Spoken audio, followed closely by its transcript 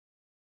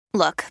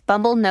Look,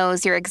 Bumble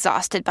knows you're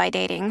exhausted by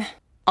dating.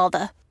 All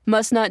the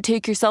must not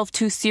take yourself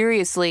too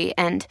seriously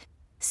and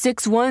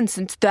 6'1"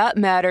 since that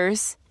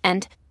matters.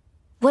 And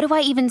what do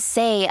I even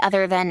say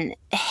other than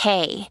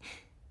hey?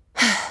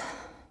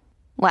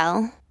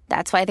 Well,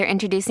 that's why they're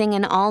introducing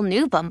an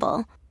all-new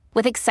Bumble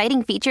with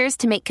exciting features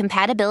to make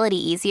compatibility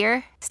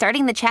easier,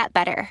 starting the chat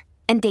better,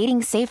 and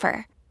dating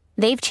safer.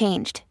 They've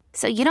changed,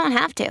 so you don't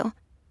have to.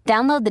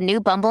 Download the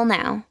new Bumble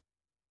now.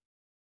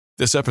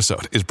 This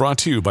episode is brought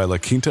to you by La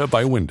Quinta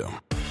by Wyndham.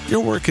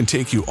 Your work can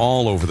take you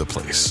all over the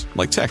place,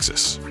 like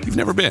Texas. You've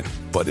never been,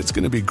 but it's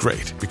going to be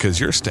great because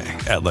you're staying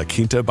at La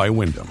Quinta by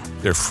Wyndham.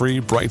 Their free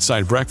Bright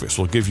Side breakfast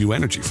will give you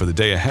energy for the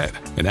day ahead.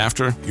 And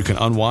after, you can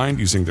unwind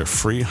using their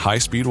free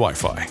high-speed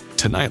Wi-Fi.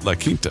 Tonight, La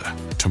Quinta.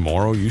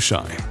 Tomorrow, you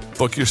shine.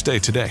 Book your stay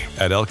today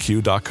at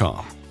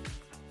LQ.com.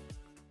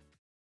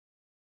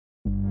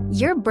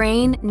 Your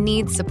brain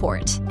needs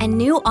support, and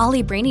new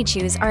Ollie Brainy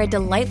Chews are a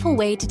delightful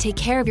way to take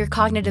care of your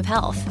cognitive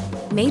health.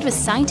 Made with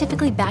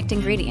scientifically backed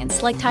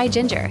ingredients like Thai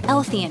ginger,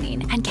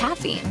 L-theanine, and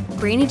caffeine,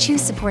 Brainy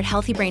Chews support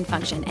healthy brain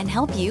function and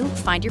help you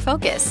find your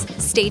focus,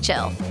 stay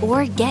chill,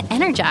 or get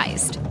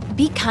energized.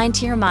 Be kind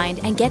to your mind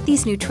and get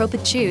these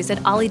nootropic chews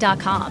at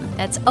ollie.com.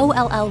 That's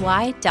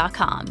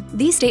OLLY.com.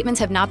 These statements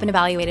have not been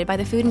evaluated by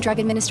the Food and Drug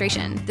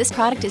Administration. This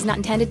product is not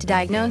intended to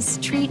diagnose,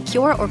 treat,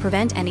 cure, or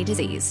prevent any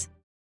disease.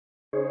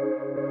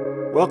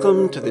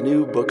 Welcome to the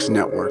New Books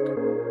Network.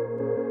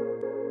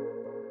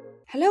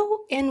 Hello,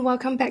 and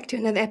welcome back to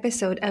another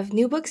episode of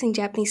New Books in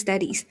Japanese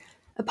Studies,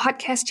 a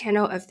podcast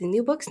channel of the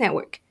New Books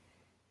Network.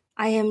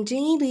 I am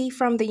Jingy Lee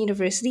from the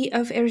University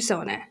of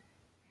Arizona.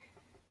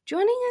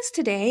 Joining us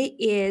today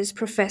is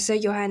Professor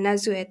Johanna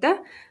Zueta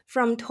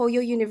from Toyo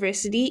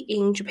University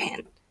in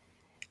Japan.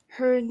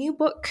 Her new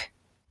book,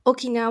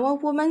 Okinawa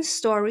Women's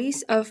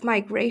Stories of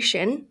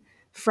Migration,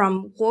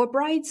 From War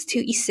Brides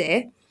to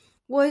Ise,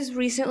 was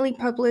recently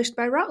published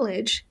by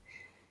Routledge.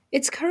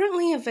 It's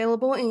currently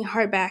available in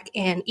hardback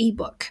and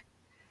ebook.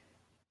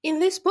 In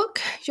this book,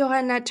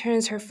 Johanna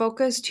turns her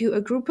focus to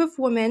a group of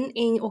women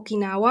in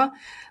Okinawa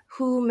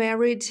who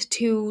married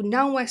to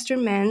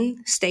non-Western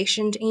men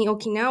stationed in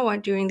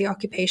Okinawa during the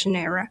occupation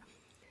era.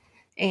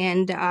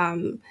 And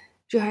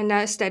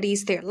Johanna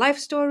studies their life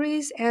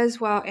stories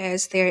as well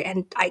as their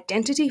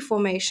identity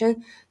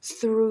formation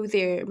through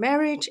their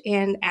marriage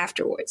and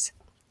afterwards.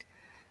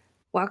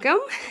 Welcome.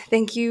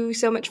 Thank you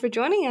so much for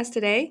joining us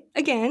today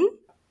again.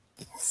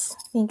 Yes.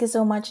 Thank you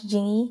so much,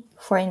 Jingy,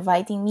 for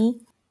inviting me.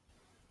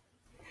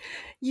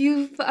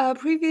 You've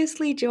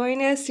previously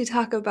joined us to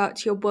talk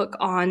about your book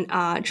on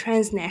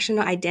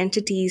transnational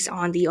identities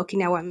on the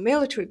Okinawa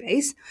military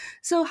base.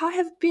 So how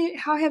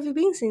have you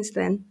been since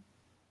then?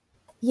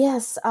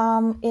 Yes,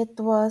 it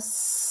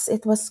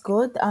was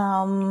good.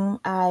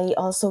 I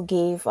also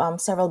gave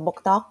several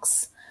book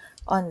talks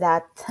on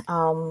that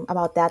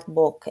about that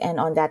book and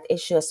on that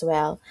issue as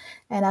well.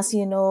 And as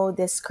you know,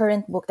 this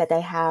current book that I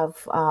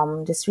have,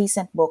 this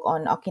recent book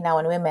on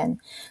Okinawan women,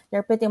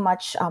 they're pretty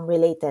much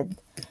related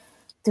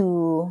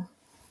to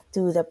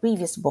the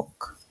previous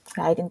book,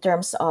 right? In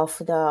terms of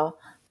the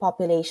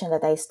population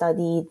that I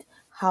studied,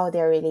 how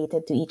they're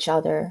related to each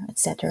other,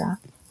 etc.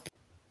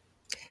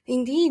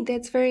 Indeed,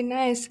 that's very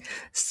nice.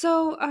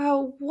 So,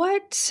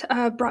 what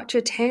brought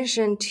your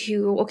attention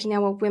to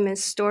Okinawa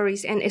women's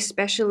stories and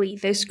especially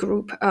this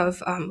group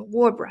of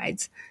war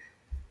brides?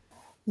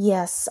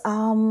 Yes,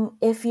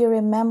 if you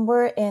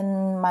remember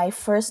in my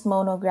first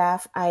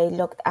monograph, I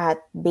looked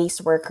at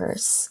base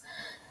workers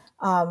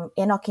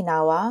in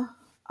Okinawa,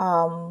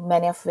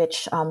 many of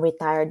which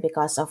retired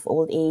because of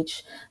old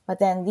age. But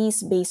then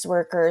these base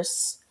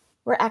workers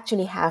were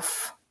actually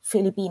half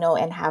Filipino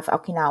and half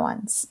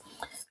Okinawans,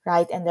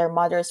 right? And their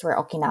mothers were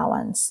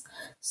Okinawans.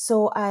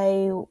 So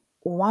I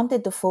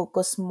wanted to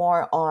focus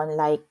more on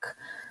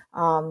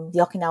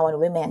the Okinawan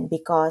women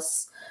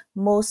because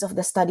most of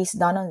the studies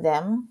done on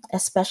them,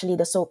 especially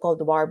the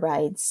so-called war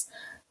brides,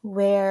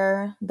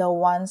 were the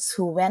ones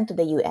who went to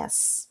the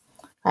U.S.,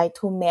 right?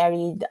 Who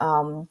married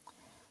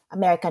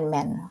American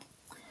men.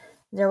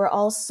 There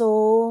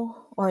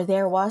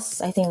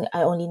was, I think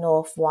I only know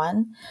of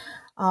one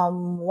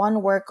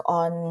work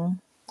on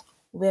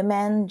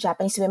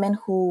Japanese women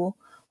who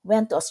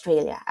went to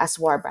Australia as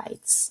war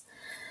brides.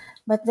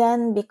 But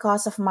then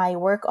because of my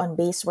work on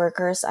base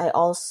workers, I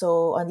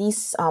also, on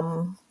these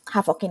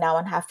half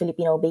Okinawan, half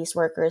Filipino base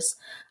workers,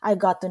 I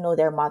got to know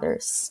their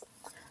mothers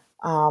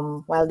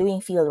while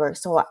doing field work.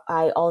 So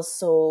I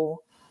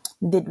also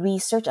did a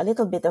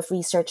little bit of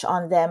research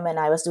on them when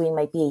I was doing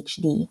my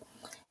PhD,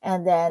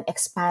 and then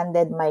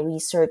expanded my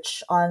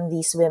research on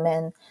these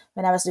women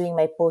when I was doing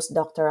my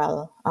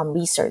postdoctoral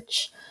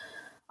research.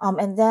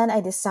 And then I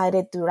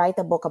decided to write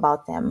a book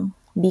about them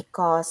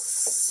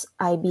because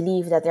I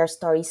believe that their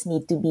stories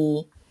need to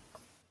be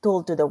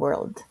told to the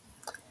world.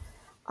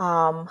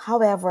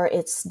 However,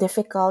 it's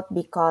difficult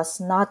because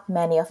not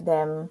many of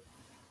them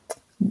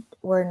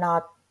were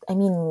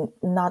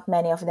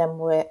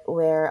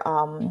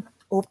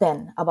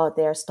open about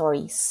their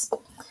stories.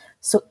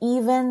 So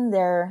even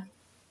their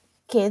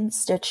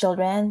kids, their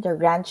children, their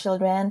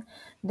grandchildren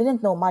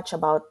didn't know much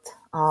about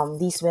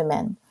these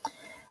women.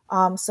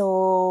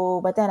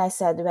 But then I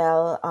said,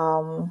 well,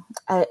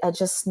 I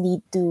just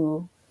need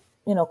to,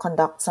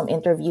 conduct some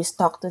interviews,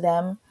 talk to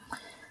them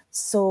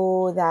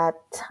so that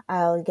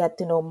I'll get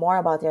to know more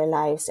about their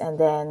lives and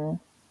then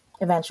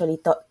eventually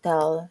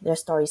tell their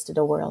stories to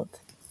the world.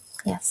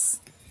 Yes.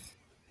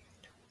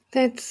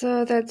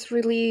 That's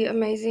really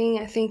amazing.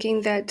 I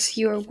thinking that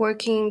you're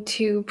working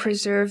to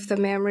preserve the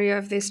memory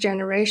of this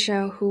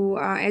generation who,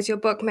 as your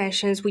book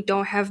mentions, we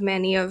don't have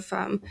many of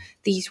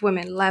these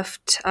women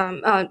left.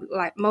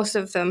 Like most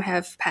of them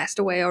have passed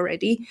away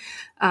already.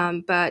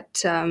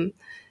 But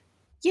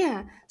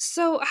yeah.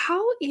 So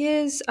how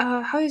is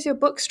your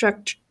book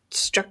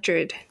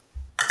structured?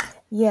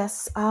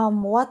 Yes,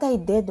 what I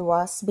did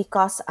was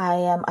because I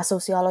am a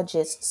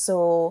sociologist,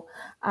 so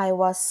I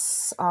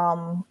was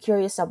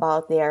curious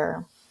about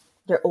their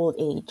old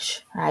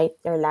age, right?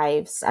 Their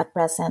lives at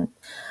present.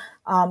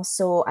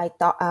 So I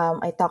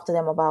talked to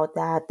them about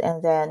that,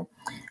 and then,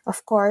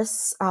 of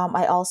course,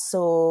 I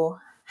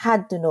also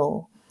had to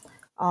know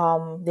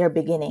their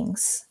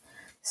beginnings.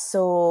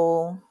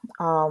 So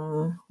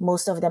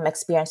most of them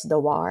experienced the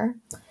war,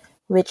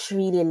 which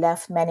really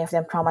left many of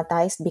them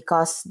traumatized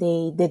because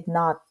they did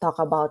not talk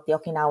about the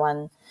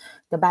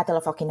Battle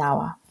of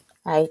Okinawa,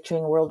 right,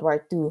 during World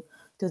War II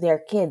to their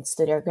kids,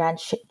 to their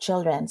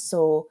grandchildren.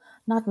 So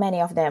not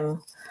many of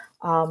them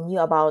knew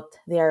about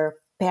their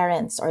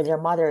parents or their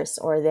mothers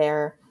or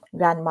their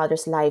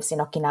grandmothers' lives in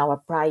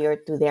Okinawa prior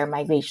to their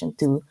migration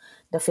to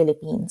the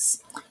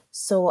Philippines.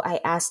 So I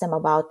asked them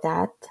about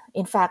that.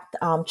 In fact,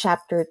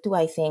 chapter two,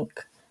 I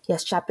think,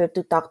 yes, chapter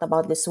two talked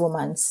about this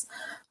woman's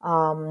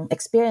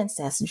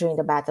experiences during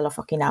the Battle of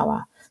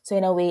Okinawa. So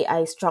in a way,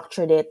 I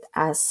structured it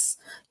as,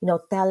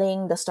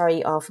 telling the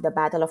story of the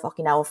Battle of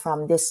Okinawa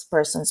from this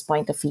person's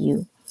point of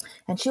view.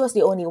 And she was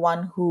the only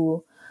one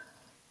who,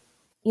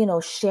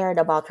 shared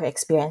about her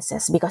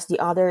experiences, because the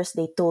others,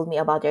 they told me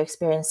about their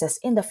experiences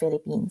in the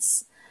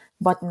Philippines,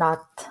 but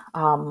not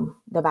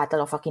the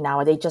Battle of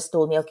Okinawa. They just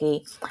told me,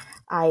 okay,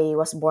 I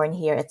was born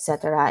here,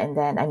 etc., and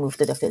then I moved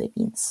to the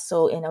Philippines.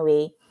 So in a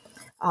way,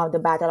 the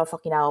Battle of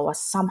Okinawa was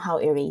somehow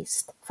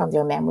erased from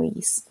their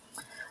memories.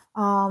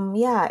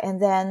 Yeah,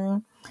 and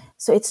then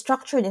so it's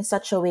structured in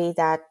such a way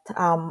that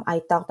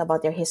I talked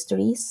about their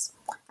histories.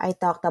 I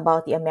talked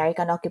about the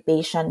American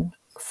occupation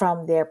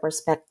from their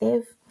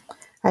perspective,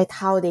 right?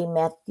 How they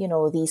met,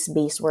 these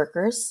base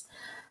workers.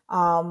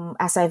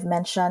 As I've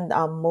mentioned,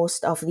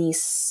 most of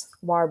these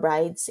war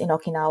brides in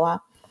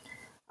Okinawa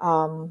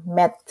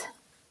met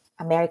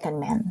American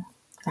men,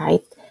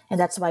 right? And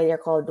that's why they're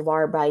called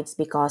war brides,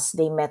 because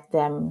they met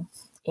them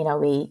in a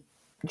way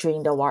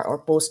during the war or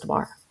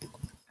post-war,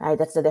 right?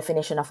 That's the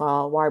definition of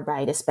a war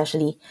bride,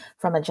 especially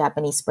from a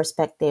Japanese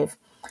perspective.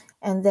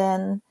 And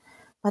then,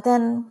 but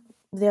then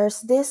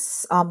there's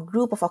this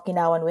group of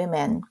Okinawan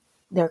women,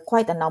 there are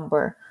quite a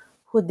number,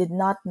 who did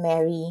not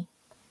marry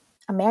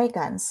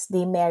Americans.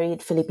 They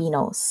married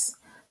Filipinos.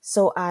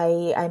 So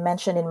I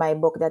mentioned in my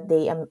book that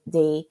they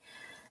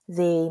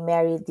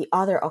married the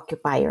other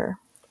occupier,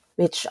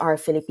 which are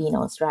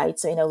Filipinos, right?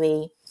 So in a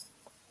way,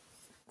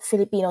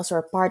 Filipinos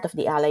were part of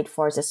the Allied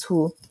forces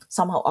who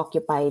somehow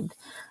occupied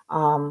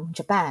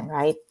Japan,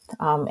 right?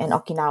 And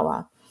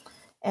Okinawa.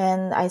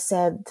 And I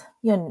said,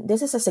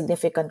 this is a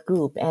significant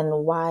group,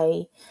 and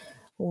why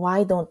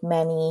don't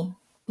many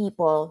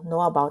people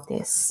know about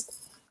this?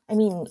 I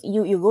mean,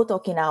 you go to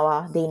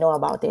Okinawa, they know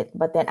about it,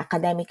 but then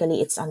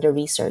academically it's under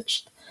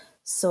researched.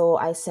 So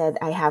I said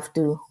I have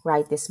to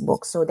write this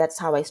book. So that's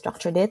how I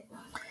structured it.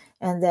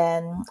 And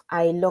then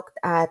I looked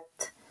at,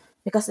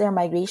 because their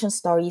migration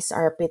stories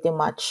are pretty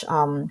much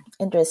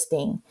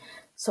interesting.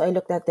 So I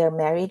looked at their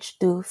marriage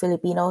to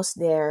Filipinos,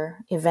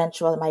 their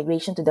eventual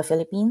migration to the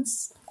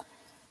Philippines,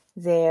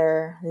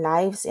 their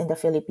lives in the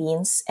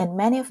Philippines, and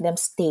many of them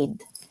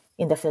stayed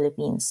in the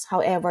Philippines.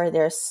 However,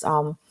 there's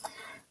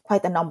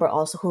quite a number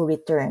also who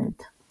returned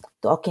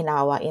to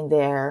Okinawa in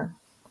their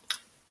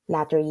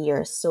latter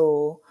years.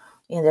 So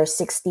in their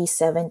 60s,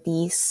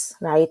 70s,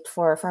 right,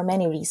 for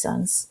many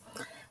reasons.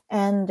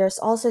 And there's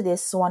also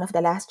this one of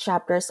the last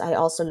chapters, I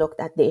also looked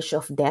at the issue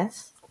of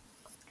death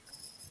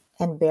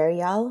and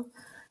burial,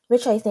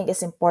 which I think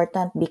is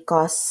important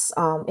because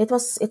it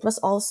was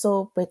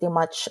also pretty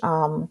much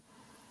I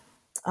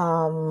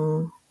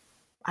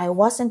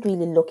wasn't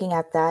really looking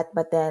at that,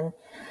 but then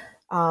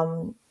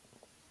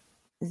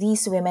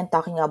these women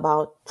talking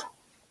about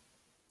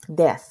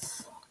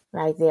death,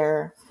 right?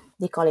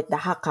 They call it the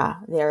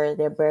haka,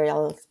 their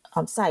burial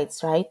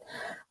sites, right?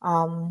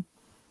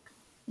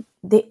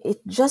 It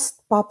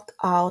just popped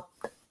out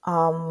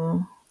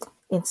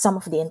in some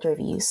of the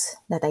interviews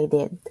that I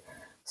did.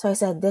 So I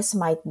said this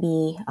might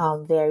be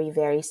very,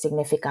 very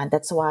significant.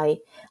 That's why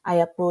I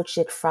approached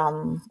it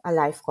from a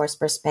life course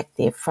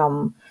perspective,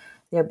 from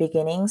their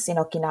beginnings in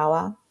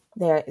Okinawa,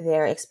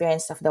 their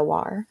experience of the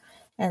war,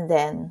 and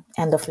then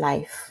end of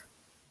life.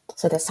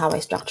 So that's how I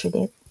structured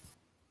it.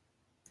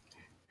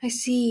 I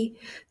see.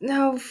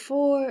 Now,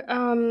 for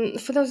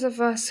those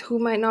of us who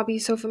might not be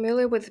so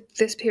familiar with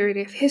this period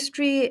of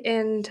history,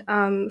 and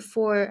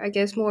for I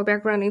guess more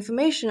background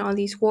information on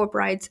these war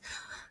brides,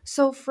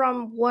 so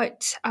from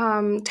what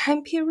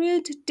time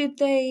period did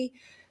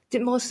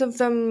most of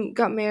them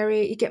get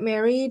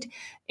married,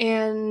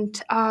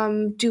 and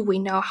do we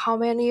know how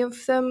many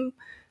of them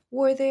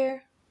were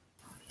there?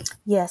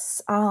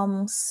 Yes.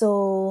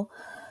 So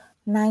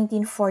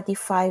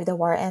 1945, the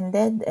war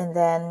ended, and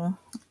then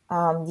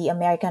the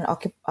American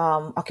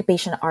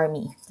occupation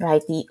army,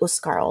 right, the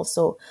USCAR,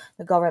 also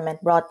the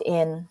government brought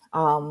in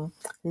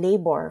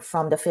labor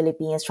from the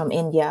Philippines, from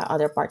India,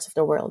 other parts of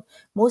the world,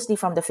 mostly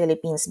from the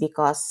Philippines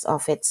because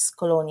of its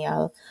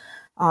colonial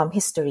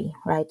history,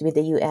 right, with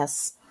the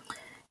U.S.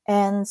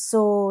 And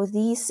so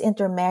these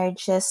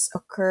intermarriages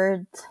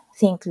occurred, I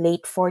think,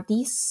 late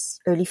 40s,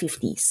 early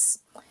 50s.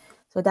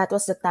 So that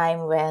was the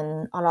time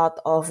when a lot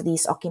of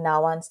these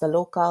Okinawans, the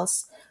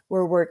locals,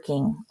 were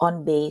working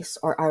on base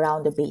or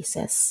around the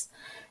bases.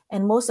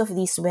 And most of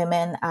these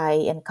women I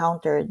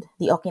encountered,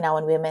 the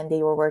Okinawan women,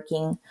 they were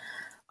working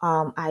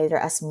either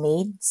as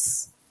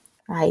maids,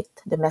 right,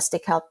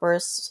 domestic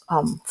helpers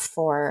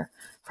for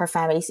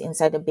families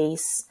inside the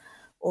base,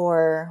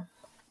 or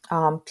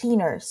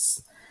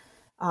cleaners,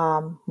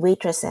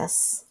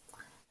 waitresses,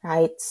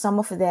 right? Some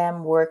of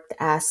them worked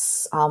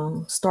as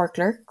store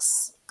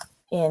clerks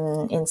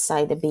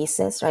inside the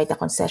bases, right? The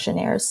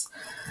concessionaires.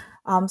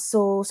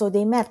 So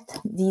they met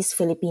these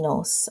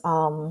Filipinos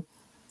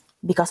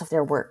because of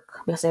their work,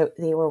 because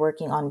they were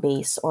working on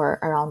base or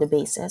around the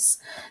bases,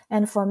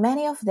 and for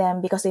many of them,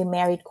 because they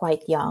married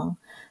quite young,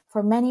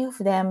 for many of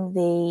them,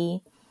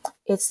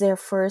 it's their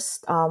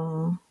first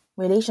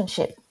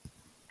relationship,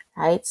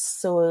 right?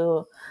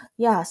 So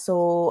yeah,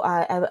 so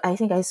I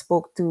think I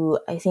spoke to,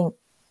 I think,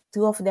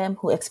 two of them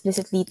who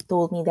explicitly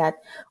told me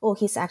that, oh,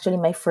 he's actually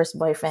my first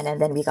boyfriend, and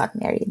then we got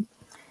married.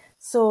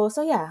 So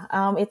yeah,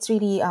 it's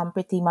really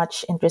pretty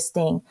much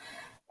interesting.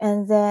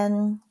 And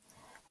then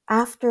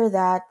after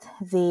that,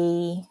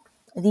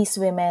 these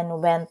women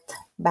went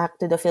back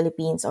to the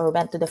Philippines, or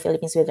went to the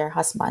Philippines with their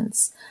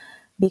husbands,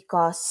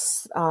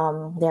 because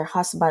their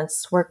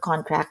husbands' work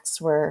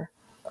contracts were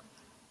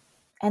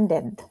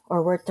ended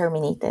or were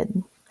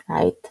terminated,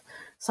 right?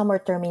 Some were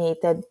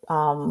terminated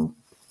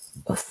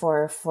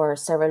for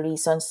several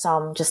reasons.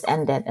 Some just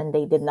ended and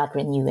they did not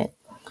renew it.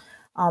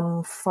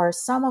 For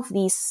some of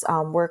these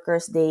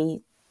workers,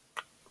 they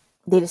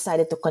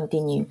decided to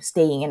continue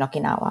staying in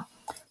Okinawa,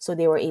 so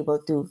they were able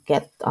to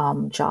get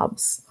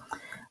jobs.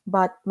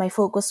 But my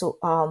focus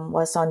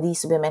was on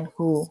these women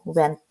who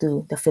went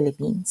to the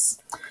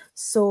Philippines.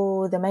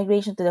 So the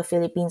migration to the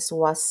Philippines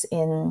was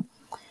in,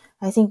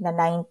 I think, the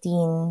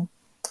 19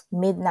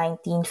 mid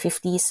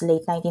 1950s,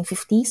 late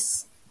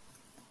 1950s.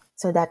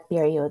 So that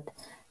period.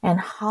 And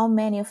how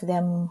many of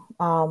them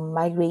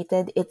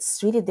migrated,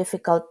 it's really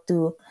difficult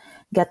to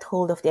get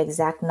hold of the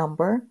exact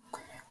number,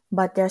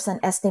 but there's an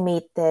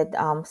estimated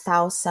around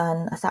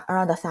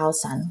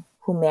 1,000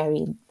 who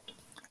married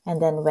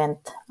and then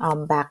went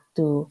back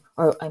to,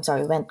 or I'm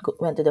sorry, went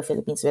to the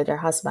Philippines with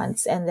their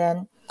husbands. And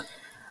then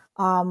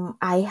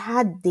I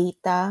had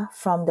data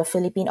from the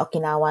Philippine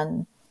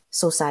Okinawan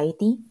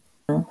Society.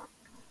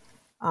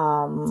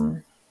 How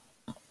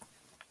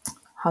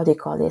do you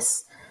call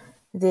this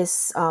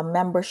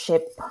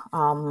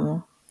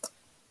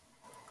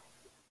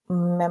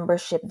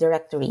membership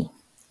directory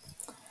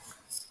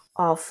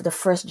of the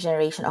first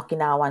generation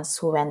Okinawans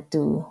who went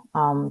to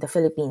the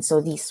Philippines. So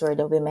these were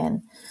the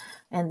women,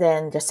 and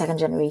then the second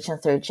generation,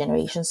 third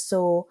generation.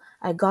 So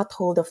I got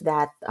hold of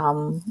that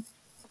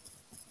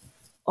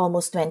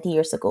almost 20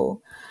 years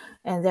ago,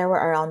 and there were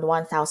around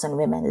 1,000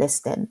 women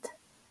listed,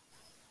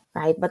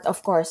 right? But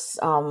of course,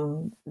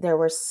 there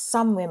were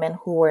some women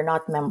who were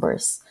not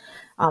members,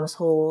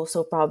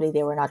 so probably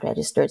they were not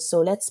registered.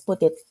 So let's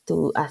put it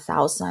to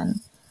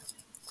 1,000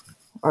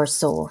 or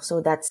so.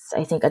 So that's,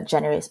 I think, a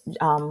general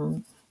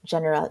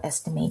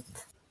estimate.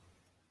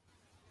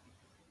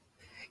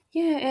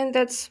 Yeah, and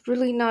that's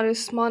really not a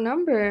small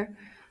number.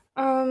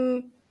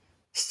 Um,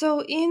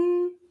 so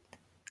in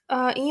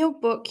your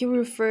book, you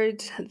referred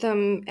to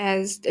them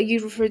as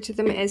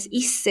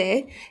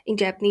ise in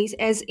Japanese,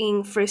 as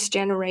in first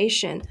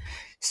generation.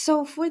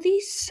 So for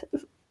these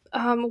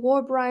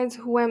war brides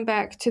who went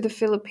back to the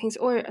Philippines,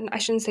 or I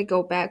shouldn't say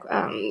go back,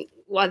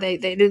 well, they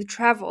did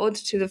traveled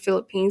to the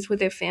Philippines with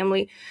their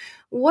family.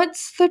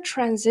 What's the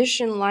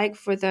transition like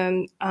for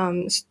them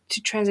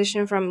to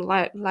transition from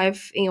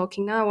life in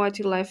Okinawa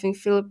to life in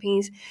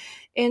Philippines?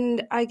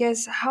 And I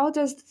guess how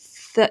does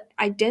the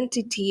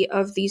identity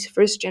of these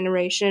first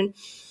generation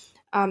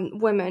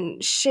women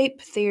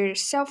shape their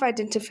self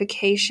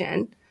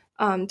identification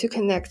to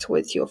connect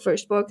with your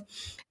first book,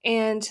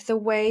 and the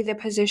way they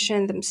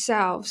position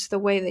themselves, the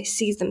way they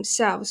see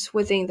themselves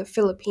within the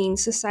Philippine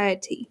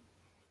society?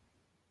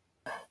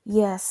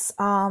 Yes.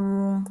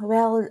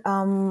 Well,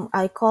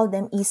 I call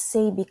them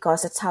Issei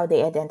because it's how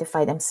they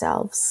identify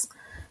themselves.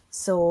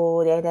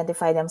 So they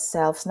identify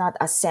themselves not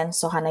as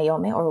Senso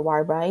Hanayome or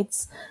war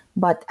brides,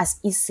 but as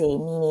Issei,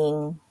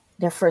 meaning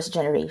their first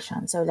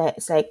generation. So like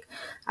it's like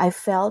I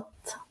felt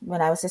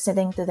when I was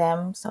listening to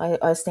them. So I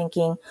was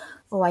thinking,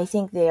 oh, I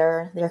think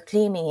they're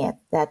claiming it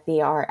that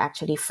they are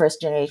actually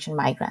first generation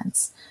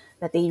migrants,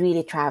 that they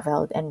really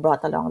traveled and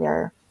brought along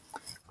their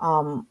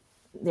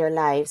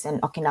lives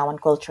and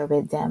Okinawan culture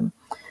with them.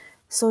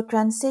 So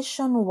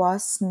transition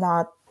was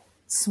not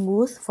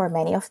smooth for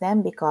many of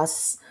them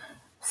because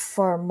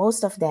for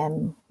most of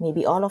them,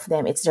 maybe all of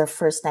them, it's their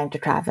first time to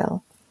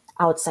travel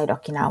outside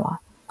Okinawa.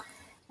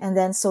 And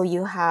then so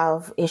you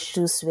have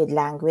issues with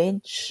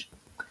language,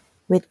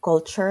 with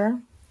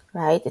culture,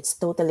 right? It's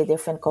totally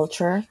different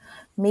culture.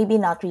 Maybe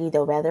not really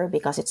the weather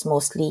because it's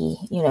mostly,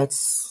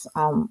 it's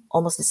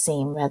almost the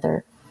same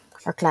weather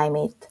or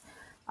climate.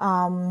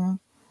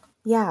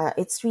 Yeah,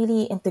 it's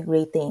really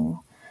integrating.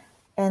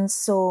 And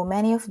so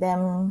many of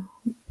them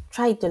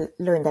try to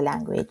learn the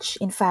language.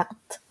 In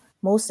fact,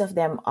 most of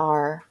them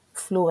are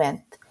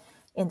fluent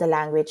in the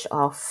language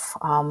of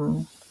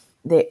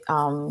the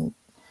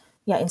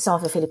in some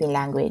of the Philippine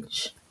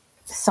language,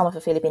 some of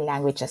the Philippine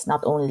languages,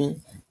 not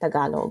only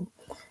Tagalog.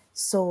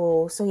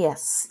 So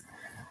yes,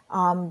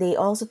 they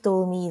also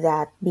told me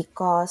that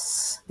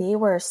because they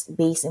were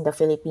based in the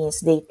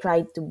Philippines, they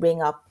tried to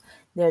bring up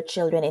their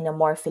children in a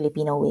more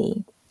Filipino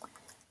way,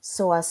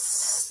 so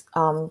as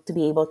to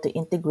be able to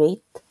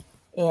integrate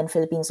in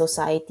Philippine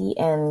society.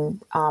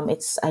 And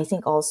it's, I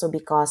think, also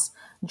because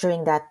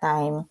during that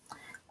time,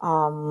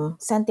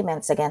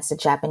 sentiments against the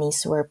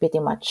Japanese were pretty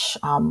much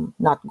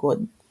not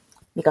good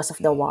because of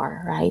the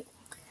war, right?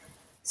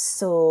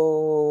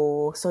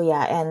 So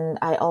yeah, and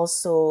I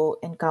also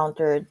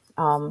encountered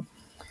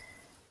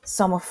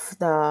some of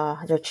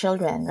their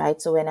children,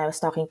 right? So when I was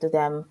talking to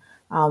them,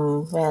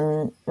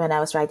 when I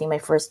was writing my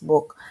first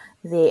book,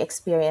 they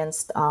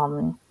experienced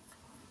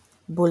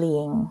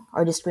bullying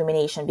or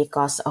discrimination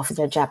because of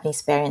their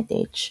Japanese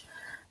parentage,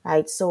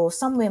 right? So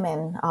some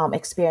women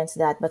experienced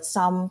that, but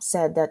some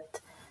said that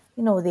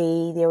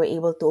they were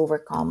able to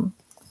overcome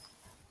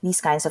these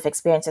kinds of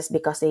experiences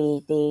because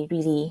they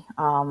really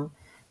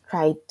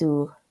tried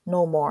to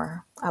know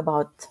more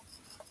about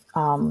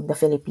the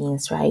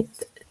Philippines, right?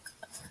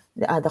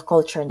 The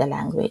culture and the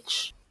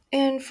language.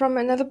 And from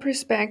another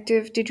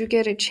perspective, did you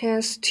get a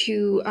chance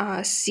to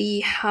see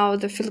how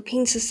the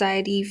Philippine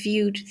society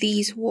viewed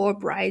these war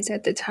brides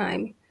at the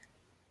time?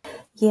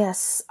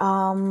 Yes,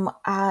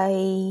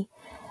 I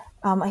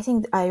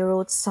think I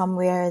wrote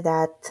somewhere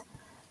that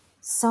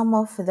some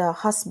of the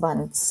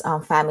husbands'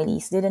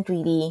 families didn't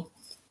really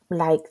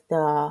like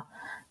the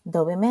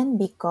women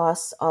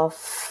because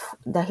of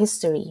the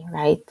history,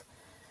 right,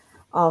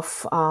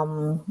 of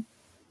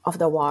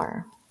the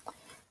war.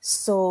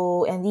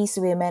 So, and these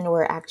women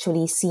were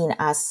actually seen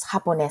as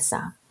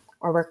Japonesa,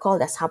 or were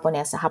called as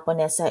Japonesa.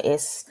 Japonesa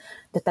is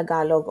the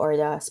Tagalog or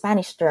the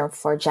Spanish term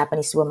for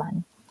Japanese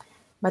woman,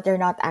 but they're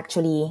not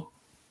actually,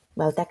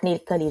 well,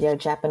 technically they're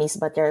Japanese,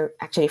 but they're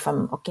actually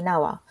from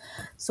Okinawa.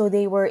 So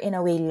they were in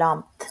a way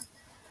lumped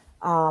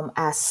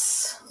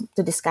as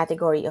to this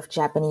category of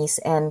Japanese.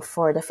 And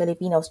for the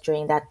Filipinos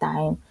during that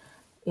time,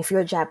 if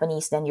you're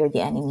Japanese, then you're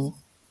the enemy,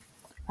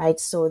 right?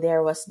 So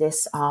there was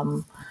this,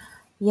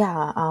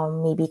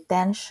 maybe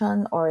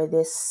tension or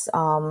this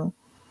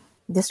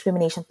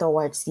discrimination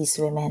towards these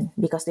women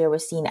because they were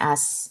seen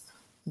as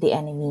the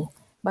enemy.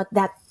 But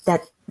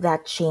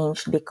that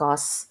changed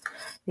because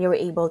they were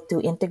able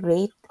to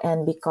integrate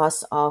and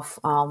because of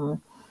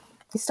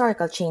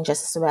historical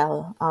changes as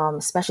well,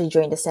 especially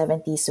during the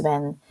 70s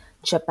when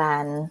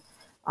Japan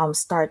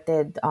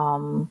started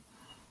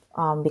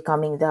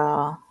becoming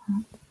the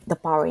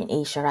power in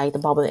Asia, right? The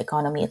bubble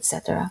economy,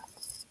 etc.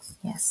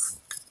 Yes.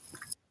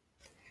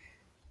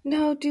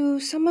 Now,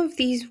 do some of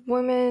these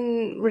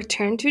women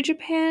return to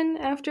Japan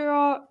after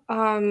all?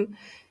 And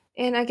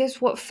I guess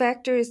what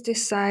factors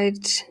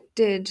decided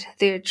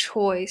their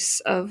choice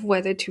of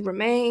whether to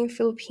remain in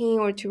Philippine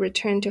or to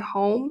return to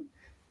home?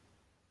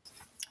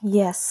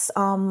 Yes,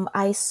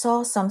 I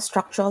saw some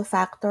structural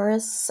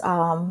factors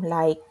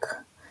like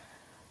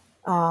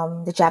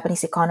the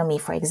Japanese economy,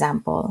 for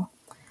example.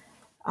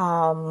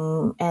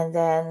 And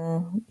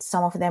then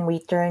some of them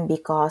returned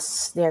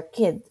because their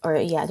kid or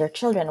yeah, their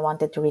children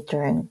wanted to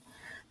return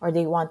or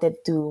they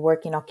wanted to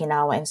work in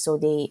Okinawa, and so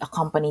they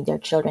accompanied their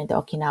children to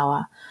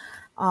Okinawa.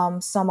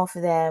 Some of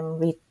them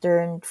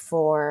returned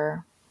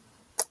for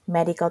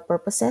medical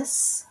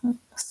purposes.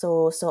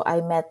 So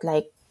I met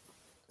like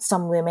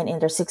some women in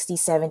their 60s,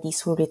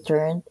 70s who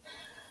returned.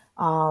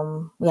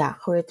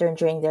 Who returned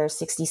during their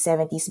 60s,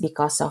 70s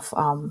because of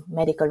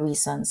medical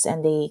reasons,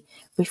 and they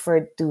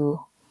preferred to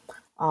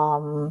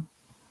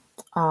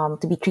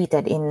be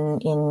treated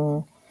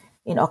in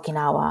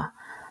Okinawa.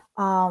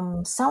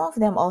 Some of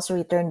them also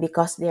returned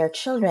because their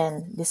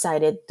children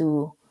decided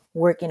to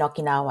work in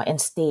Okinawa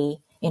and stay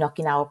in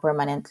Okinawa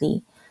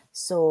permanently.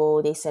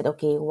 So they said,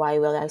 okay, why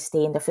will I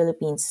stay in the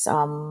Philippines?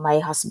 My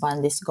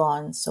husband is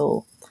gone,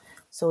 so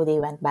they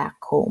went back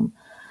home.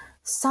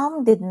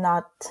 Some did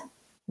not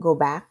go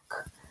back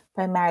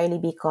primarily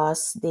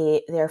because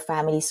their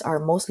families are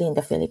mostly in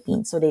the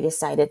Philippines, so they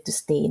decided to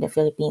stay in the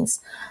Philippines.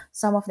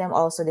 Some of them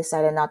also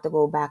decided not to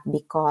go back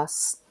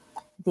because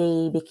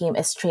they became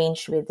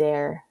estranged with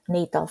their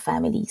natal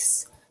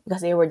families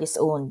because they were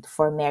disowned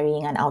for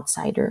marrying an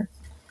outsider.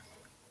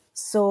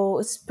 So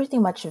it's pretty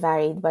much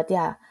varied, but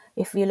yeah,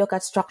 if you look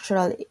at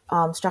structural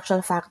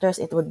factors,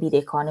 it would be the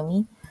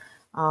economy,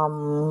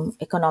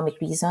 economic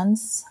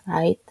reasons,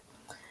 right?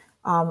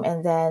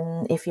 And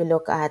then if you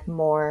look at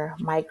more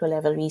micro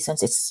level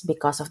reasons, it's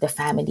because of the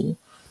family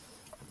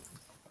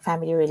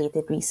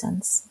related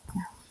reasons.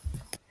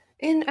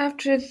 And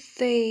after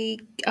they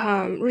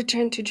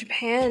returned to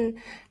Japan,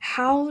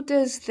 how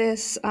does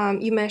this?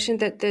 You mentioned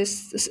that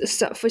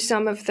for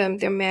some of them,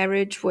 their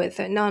marriage with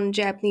a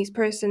non-Japanese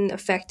person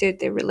affected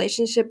their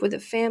relationship with the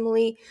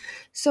family.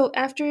 So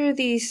after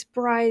these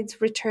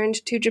brides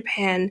returned to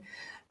Japan,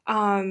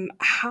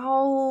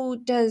 how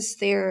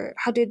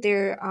did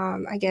their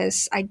I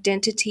guess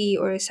identity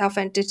or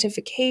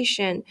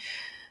self-identification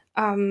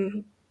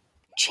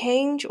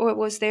change, or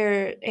was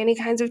there any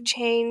kinds of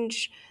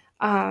change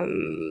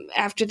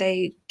after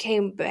they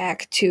came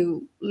back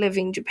to live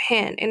in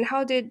Japan? And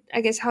how did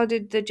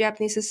the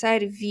Japanese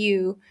society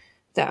view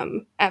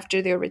them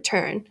after their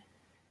return?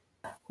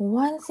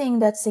 One thing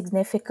that's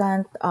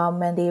significant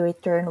when they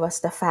returned was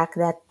the fact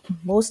that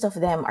most of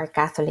them are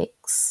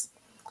Catholics.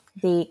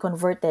 They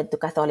converted to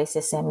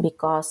Catholicism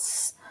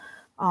because,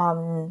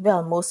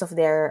 well, most of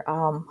their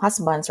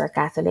husbands are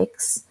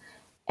Catholics.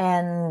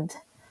 And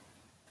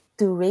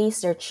to raise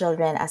their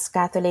children as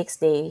Catholics,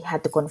 they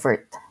had to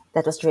convert.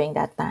 That was during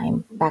that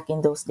time, back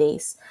in those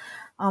days.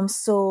 And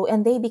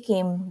they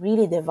became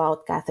really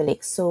devout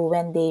Catholics. So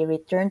when they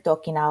returned to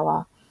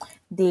Okinawa,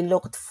 they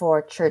looked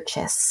for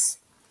churches,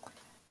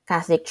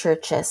 Catholic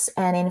churches.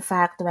 And in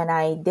fact, when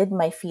I did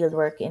my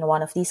fieldwork in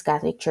one of these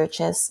Catholic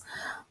churches,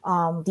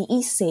 the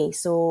Issei,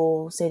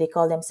 so they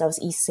call themselves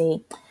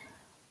Issei,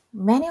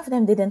 many of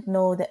them didn't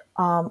know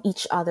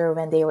each other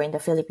when they were in the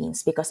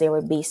Philippines because they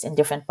were based in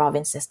different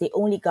provinces. They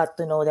only got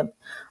to know them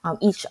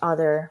each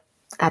other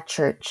at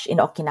church in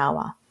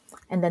Okinawa,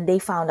 and then they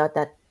found out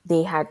that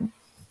they had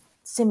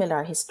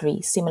similar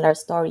history, similar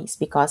stories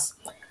because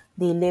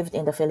they lived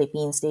in the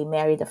Philippines. They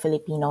married a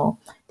Filipino.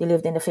 They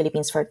lived in the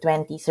Philippines for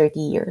 20, 30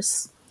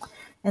 years,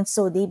 and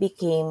so they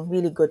became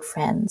really good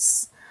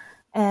friends.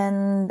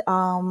 And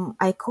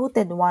I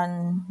quoted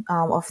one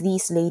of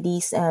these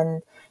ladies,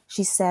 and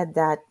she said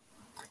that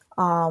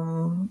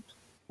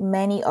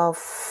many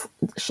of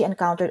she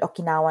encountered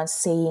Okinawans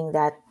saying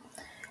that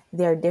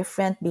they're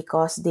different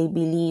because they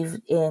believe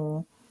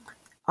in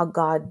a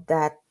God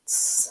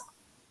that's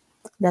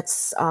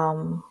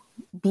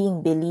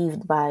being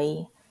believed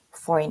by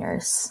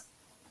foreigners.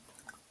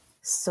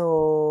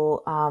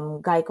 So,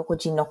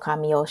 Gaikokujin no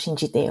Kami o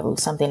Shinjiteru,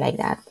 something like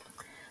that.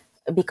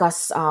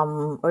 Because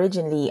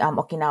originally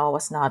Okinawa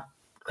was not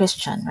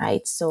Christian,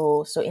 right?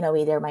 So in a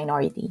way, they're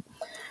minority.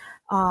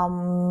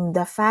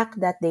 The fact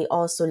that they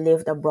also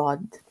lived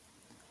abroad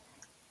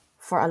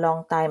for a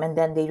long time and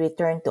then they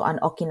returned to an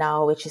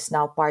Okinawa, which is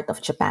now part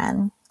of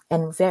Japan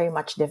and very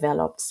much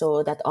developed.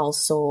 So that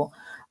also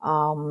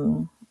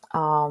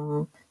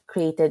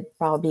created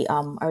probably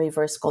a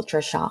reverse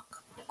culture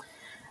shock.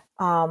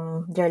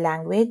 Their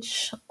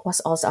language was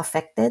also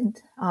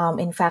affected.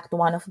 In fact,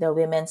 one of the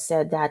women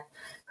said that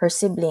her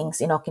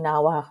siblings in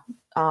Okinawa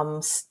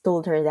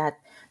told her that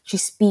she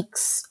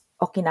speaks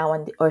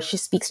Okinawan or she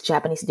speaks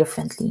Japanese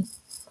differently.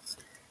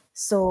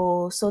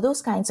 So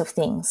those kinds of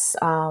things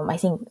I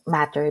think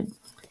mattered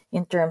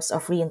in terms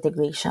of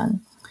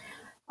reintegration.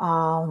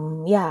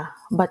 Yeah,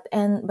 but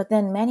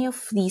then many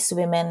of these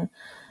women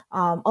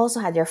also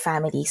had their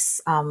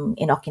families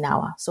in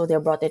Okinawa, so they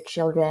brought their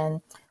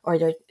children or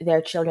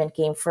their children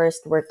came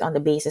first, worked on the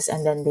bases,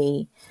 and then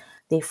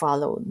they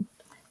followed.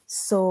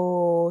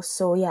 So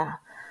yeah,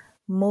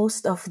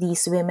 most of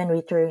these women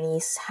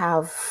returnees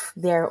have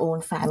their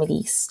own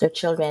families, their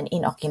children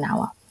in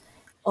Okinawa,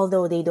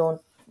 although they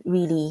don't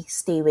really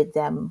stay with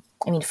them.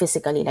 I mean,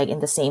 physically, like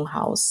in the same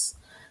house.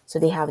 So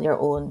they have their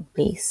own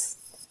place.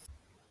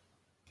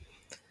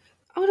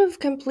 Out of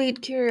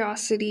complete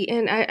curiosity,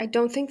 and I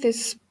don't think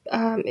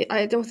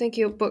I don't think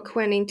your book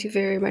went into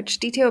very much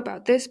detail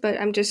about this, but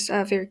I'm just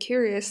very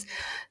curious.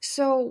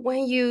 So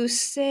when we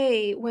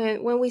say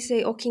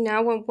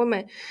Okinawan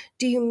woman,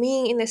 do you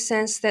mean in the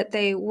sense that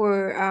they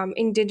were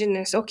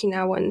indigenous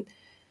Okinawan?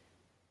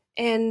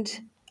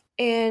 And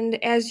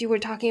as you were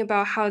talking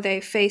about how they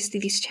faced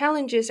these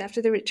challenges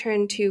after the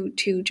return to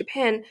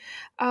Japan,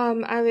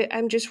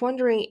 I'm just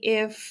wondering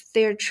if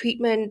their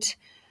treatment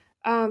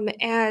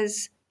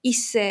as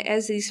Isse,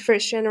 as these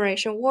first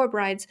generation war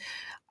brides,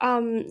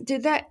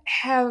 did that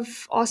have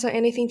also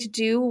anything to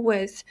do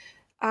with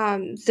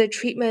the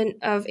treatment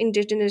of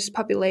indigenous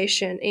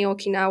population in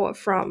Okinawa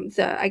from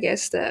I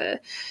guess the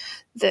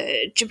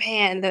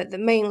Japan, the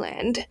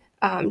mainland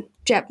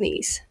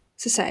Japanese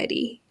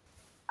society?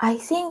 I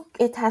think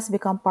it has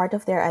become part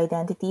of their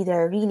identity.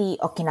 They're really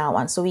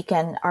Okinawan, so we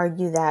can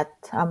argue that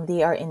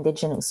they are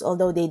indigenous,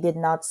 although they did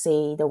not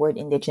say the word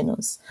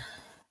indigenous.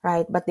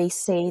 right? But they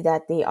say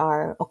that they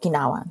are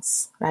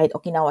Okinawans, right?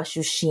 Okinawa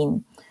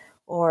Shushin.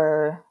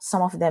 Or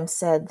some of them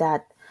said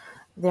that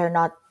they're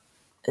not,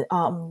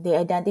 they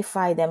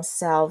identify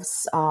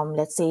themselves,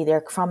 let's say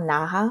they're from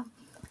Naha,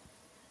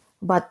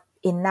 but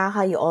in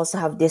Naha you also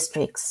have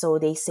districts. So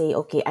they say,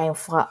 okay, I'm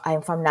from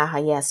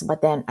Naha, yes,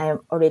 but then I'm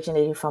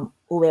originally from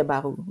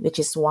Uebaru, which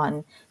is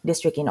one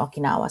district in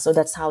Okinawa. So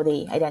that's how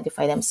they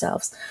identify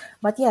themselves.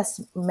 But yes,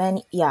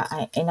 many, yeah,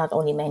 and not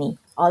only many,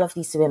 all of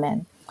these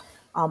women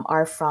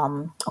are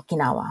from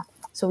Okinawa.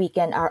 So we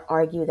can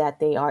argue that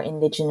they are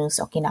indigenous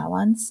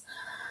Okinawans.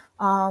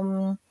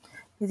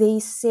 They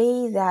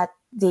say that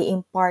they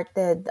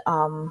imparted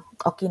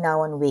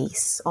Okinawan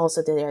ways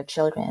also to their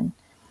children.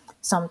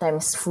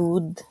 Sometimes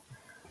food,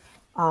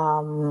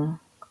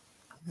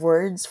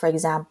 words, for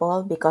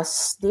example,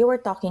 because they were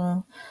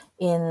talking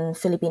in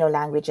Filipino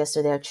languages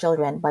to their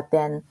children, but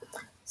then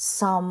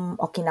some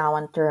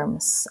Okinawan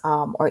terms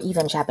or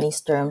even Japanese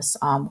terms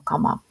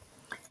come up.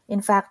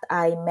 In fact,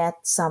 I met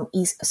some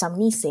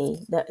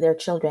Nisei, their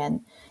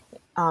children,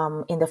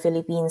 in the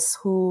Philippines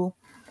who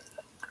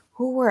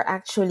were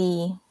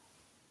actually,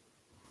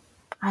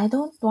 I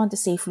don't want to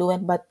say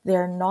fluent, but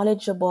they're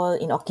knowledgeable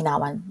in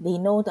Okinawan. They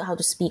know how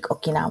to speak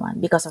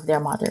Okinawan because of their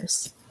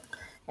mothers.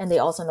 And they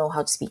also know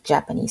how to speak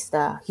Japanese,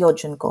 the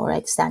Hyojunko,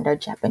 right? Standard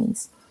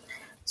Japanese.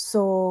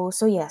 So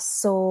yes,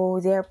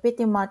 so they're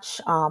pretty much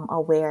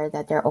aware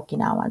that they're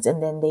Okinawans.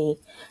 And then they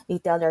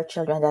tell their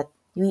children that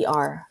we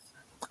are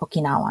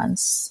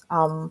Okinawans.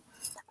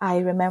 I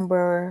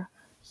remember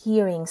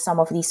hearing some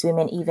of these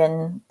women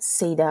even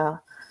say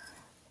the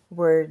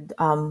word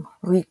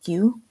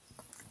Rikyu,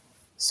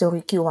 so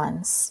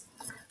Rikyuans.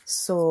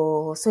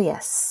 So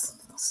yes,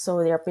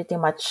 so they're pretty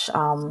much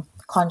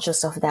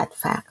conscious of that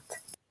fact.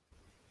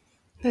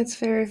 That's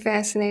very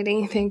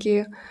fascinating. Thank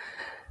you.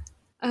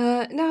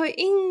 Now,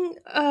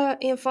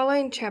 in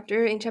following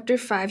chapter, in chapter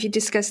 5, you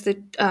discuss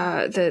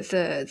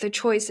the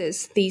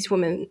choices these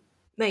women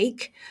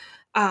make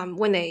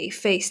when they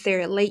face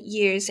their late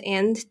years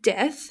and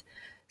death.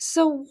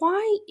 So,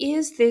 why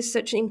is this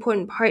such an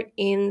important part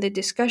in the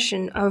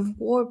discussion of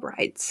war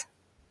brides?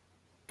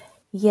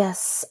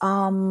 Yes,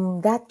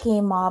 that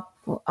came up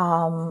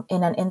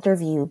in an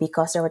interview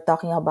because they were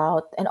talking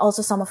about, and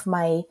also some of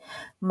my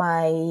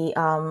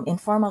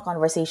informal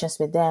conversations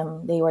with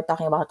them. They were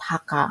talking about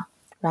Haka,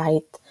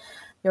 right?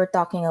 They were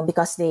talking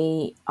because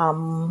they're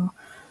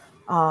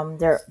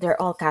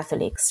all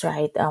Catholics,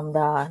 right?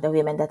 The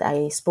women that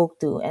I spoke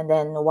to, and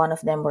then one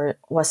of them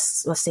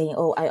was saying,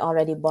 "Oh, I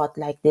already bought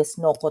like this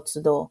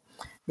nokotsudo,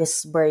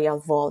 this burial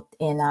vault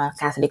in a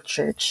Catholic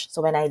church.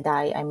 So when I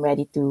die, I'm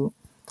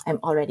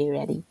already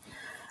ready."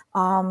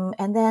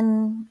 And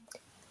then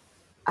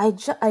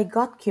I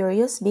got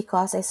curious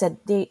because I said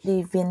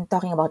they've been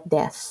talking about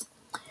death.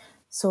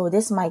 So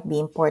this might be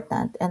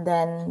important. And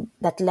then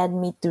that led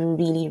me to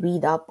really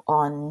read up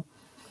on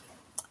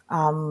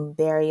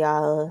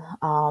burial,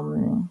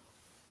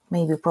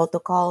 maybe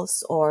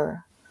protocols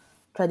or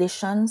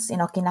traditions in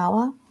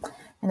Okinawa.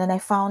 And then I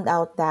found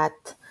out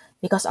that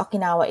because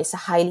Okinawa is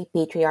a highly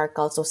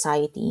patriarchal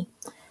society,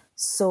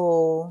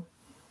 so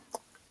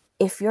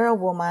if you're a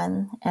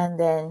woman and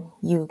then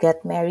you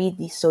get married,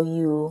 so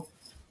you,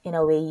 in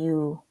a way,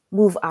 you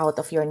move out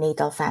of your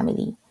natal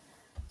family.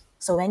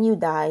 So when you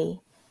die,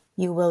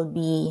 you will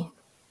be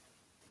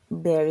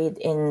buried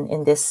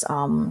in this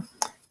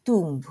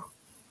tomb,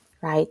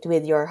 right,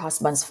 with your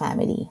husband's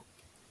family.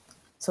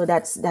 So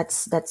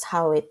that's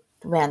how it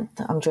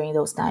went during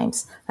those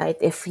times, right?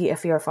 If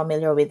you're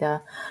familiar with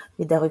the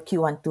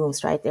Ryukyuan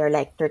tombs, right? They're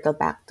like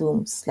turtleback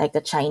tombs, like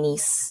the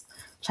Chinese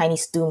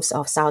tombs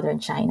of southern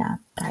China,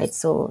 right?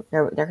 So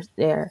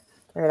they're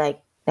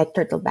like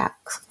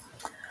turtlebacks.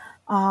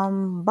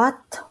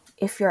 But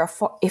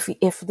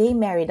if they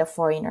married a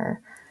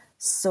foreigner,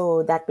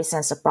 so that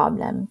presents a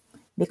problem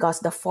because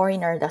the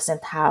foreigner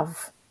doesn't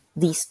have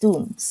these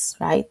tombs,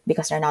 right?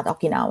 Because they're not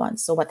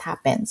Okinawans. So what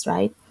happens,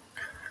 right?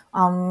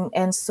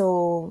 And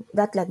so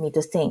that led me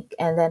to think.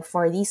 And then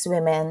for these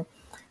women,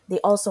 they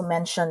also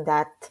mentioned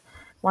that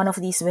one of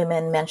these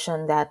women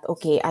mentioned that,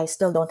 okay, I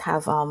still don't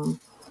have a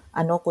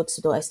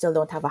nokutsudo, I still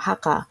don't have a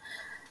haka.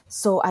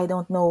 So I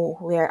don't know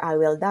where I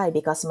will die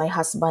because my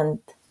husband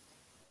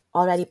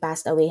already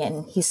passed away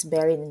and he's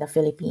buried in the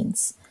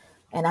Philippines.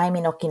 And I'm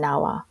in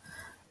Okinawa.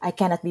 I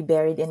cannot be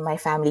buried in my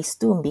family's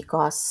tomb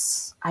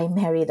because I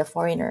married a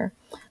foreigner.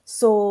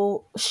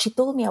 So she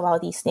told me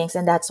about these things,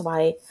 and that's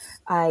why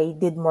I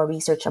did more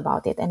research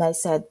about it. And I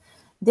said,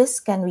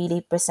 this can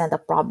really present a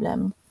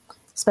problem,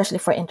 especially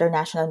for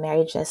international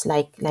marriages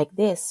like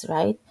this,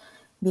 right?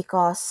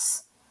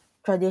 Because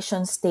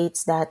tradition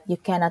states that you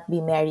cannot be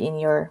married in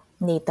your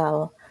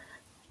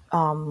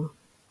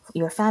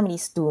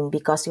family's tomb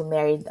because you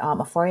married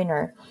a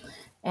foreigner,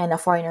 and a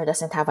foreigner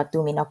doesn't have a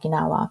tomb in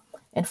Okinawa.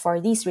 And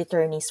for these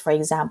returnees, for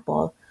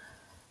example,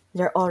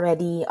 they're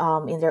already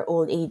in their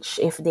old age.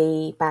 If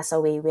they pass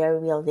away, where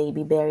will they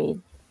be buried,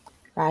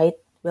 right?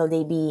 Will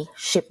they be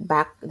shipped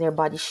back, their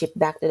body shipped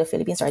back to the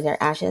Philippines, or their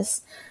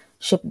ashes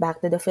shipped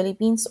back to the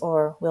Philippines,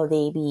 or will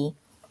they be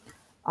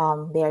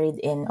buried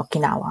in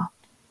Okinawa.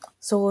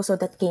 So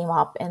that came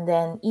up, and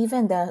then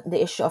even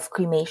the issue of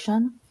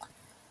cremation,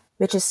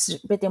 which is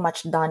pretty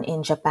much done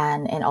in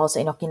Japan and also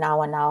in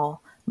Okinawa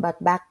now,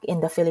 but back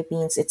in the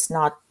Philippines, it's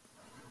not.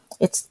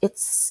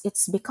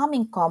 It's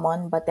becoming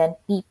common, but then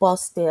people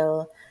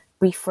still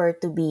prefer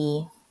to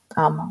be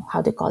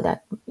how do you call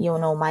that?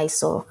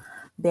 Maiso,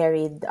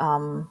 buried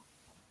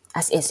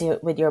as is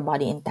with your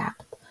body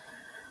intact.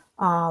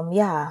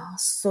 Yeah,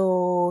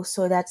 so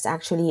that's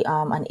actually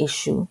an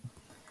issue.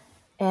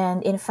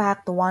 And in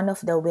fact, one of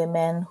the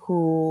women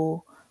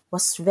who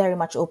was very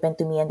much open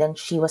to me, and then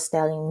she was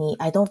telling me,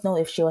 I don't know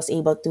if she was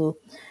able to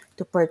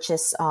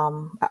purchase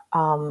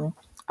a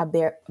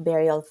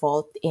burial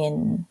vault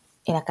in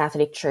a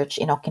Catholic church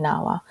in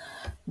Okinawa,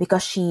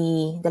 because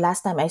the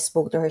last time I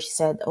spoke to her, she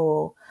said,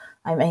 "Oh,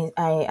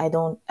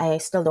 I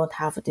still don't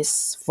have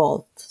this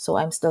vault, so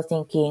I'm still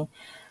thinking,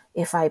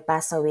 if I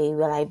pass away,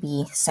 will I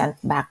be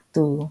sent back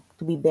to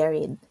be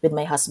buried with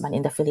my husband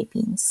in the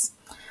Philippines?"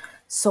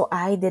 So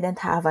I didn't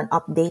have an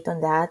update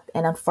on that,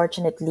 and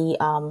unfortunately,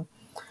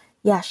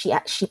 yeah,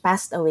 she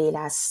passed away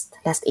last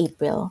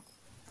April.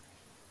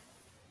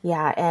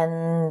 Yeah,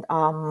 and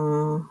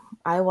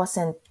I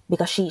wasn't,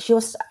 because she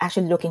was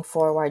actually looking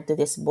forward to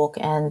this book,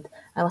 and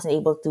I wasn't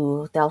able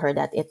to tell her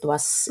that it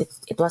was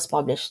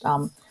published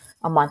a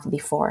month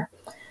before.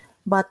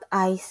 But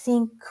I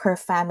think her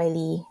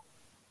family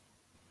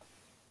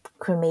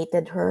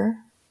cremated her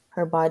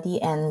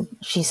body, and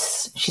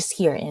she's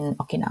here in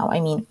Okinawa. I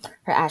mean,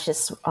 her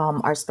ashes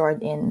are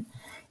stored in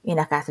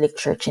a Catholic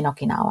church in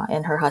Okinawa,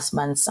 and her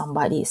husband's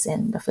body is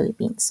in the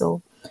Philippines.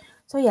 So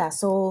yeah,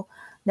 so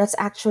that's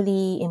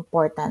actually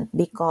important,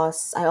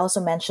 because I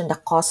also mentioned the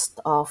cost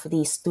of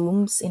these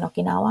tombs in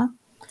Okinawa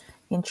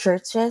in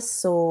churches.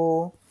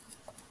 So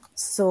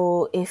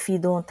if you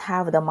don't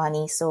have the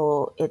money,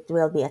 so it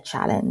will be a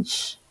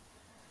challenge.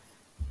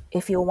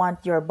 If you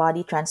want your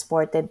body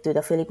transported to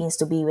the Philippines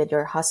to be with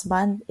your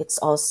husband, it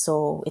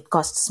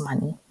costs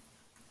money,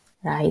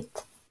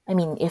 right? I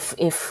mean, if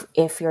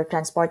you're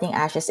transporting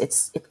ashes,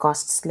 it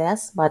costs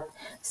less, but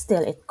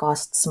still it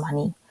costs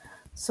money.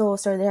 So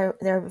there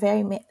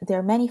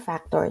are many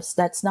factors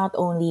that's not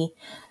only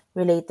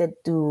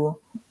related to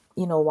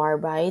war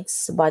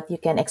brides, but you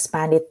can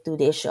expand it to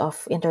the issue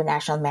of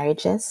international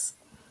marriages,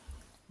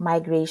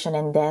 migration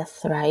and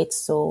death, right?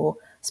 So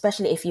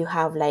especially if you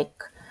have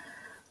like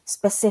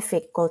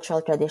specific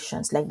cultural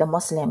traditions, like the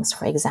Muslims,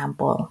 for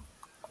example,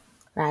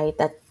 right?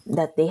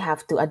 That they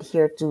have to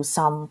adhere to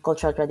some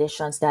cultural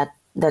traditions that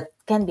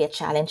can be a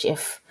challenge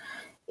if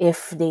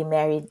they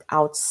married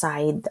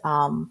outside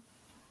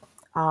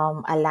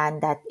a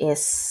land that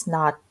is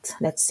not,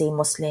 let's say,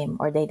 Muslim,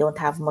 or they don't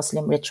have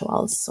Muslim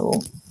rituals. So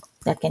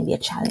that can be a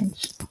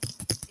challenge.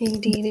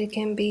 Indeed, it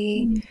can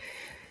be.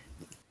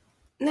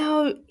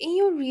 Now, in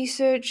your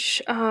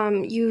research,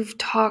 you've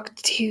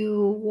talked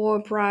to war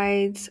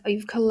brides,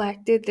 you've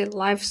collected their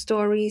life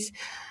stories.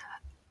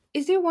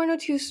 Is there one or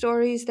two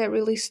stories that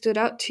really stood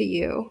out to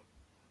you?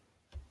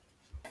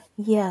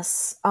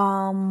 Yes,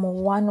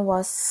 one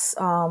was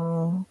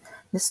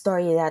the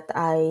story that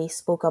I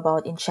spoke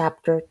about in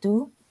chapter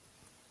 2,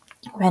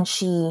 when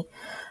she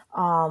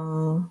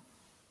told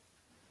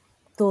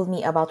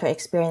me about her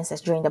experiences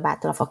during the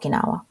Battle of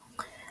Okinawa.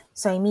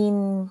 So, I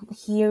mean,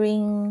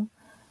 hearing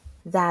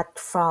that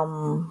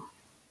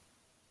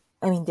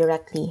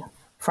directly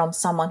from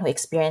someone who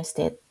experienced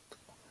it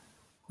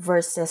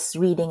versus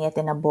reading it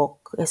in a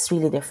book is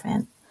really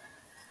different,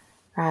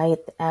 right?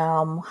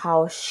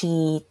 How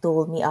she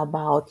told me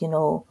about,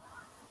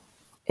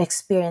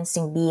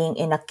 experiencing being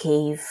in a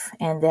cave,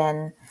 and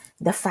then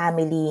the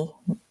family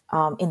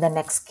in the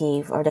next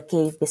cave, or the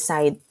cave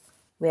beside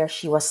where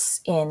she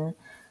was in,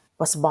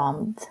 was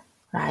bombed,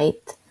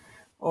 right?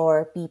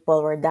 Or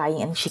people were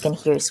dying and she can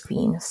hear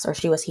screams, or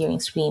she was hearing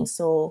screams.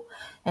 So,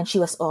 and she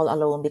was all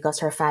alone because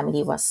her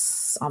family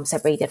was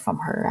separated from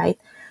her, right?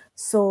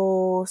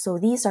 So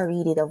these are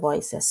really the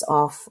voices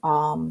of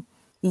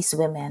these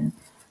women.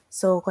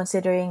 So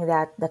considering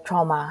that the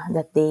trauma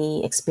that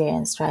they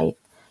experienced, right?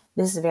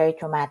 This is very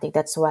traumatic.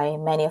 That's why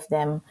many of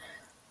them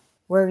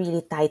were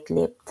really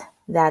tight-lipped,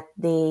 that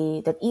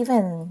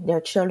even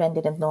their children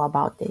didn't know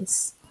about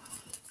this,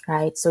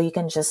 right? So you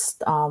can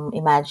just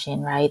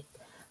imagine, right?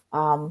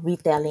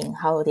 Retelling,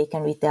 how they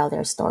can retell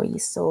their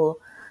stories. So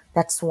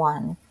that's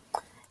one.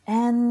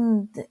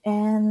 And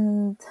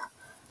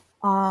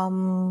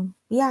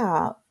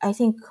yeah, I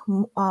think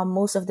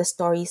most of the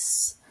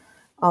stories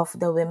of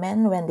the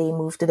women when they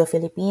moved to the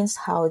Philippines,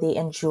 how they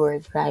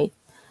endured, right?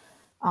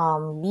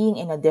 Being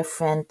in a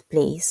different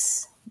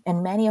place.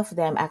 And many of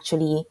them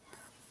actually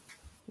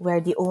were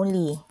the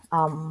only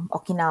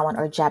Okinawan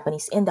or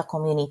Japanese in the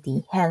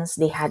community. Hence,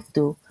 they had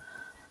to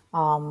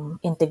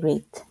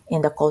integrate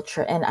in the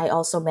culture. And I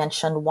also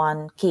mentioned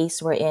one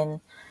case wherein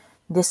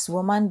this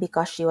woman,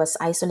 because she was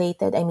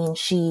isolated, I mean,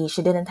 she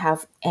didn't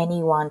have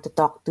anyone to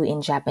talk to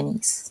in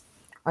Japanese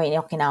or in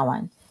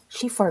Okinawan.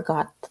 She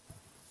forgot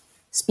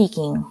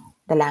speaking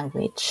the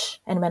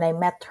language. And when I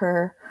met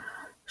her,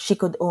 she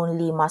could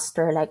only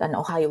muster like an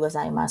Ohayo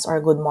gozaimasu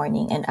or good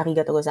morning and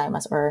arigato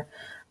gozaimasu or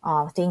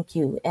thank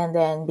you. And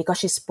then because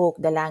she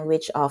spoke the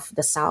language of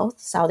the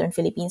southern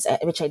Philippines,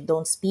 which I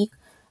don't speak,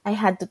 I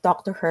had to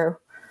talk to her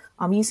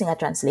using a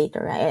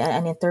translator, right,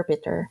 an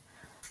interpreter,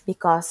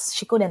 because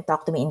she couldn't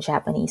talk to me in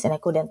Japanese and I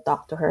couldn't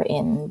talk to her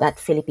in that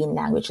Philippine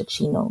language that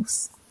she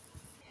knows.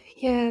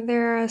 Yeah,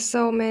 there are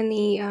so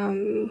many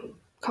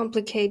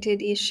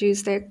complicated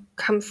issues that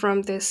come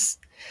from this,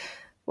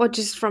 well,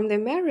 just from their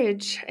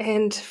marriage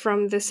and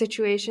from the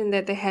situation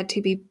that they had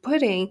to be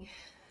put in.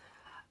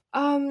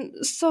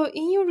 So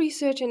in your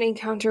research and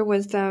encounter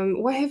with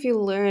them, what have you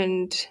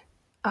learned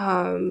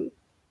um,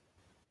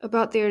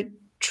 about their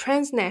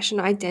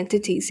transnational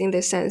identities in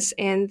this sense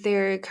and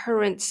their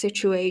current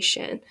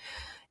situation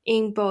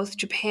in both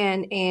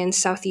Japan and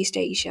Southeast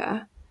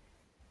Asia?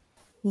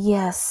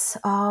 Yes,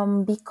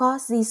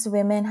 because these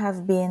women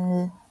have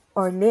been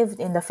or lived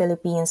in the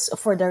Philippines,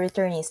 for the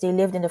returnees, they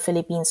lived in the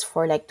Philippines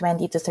for like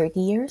 20 to 30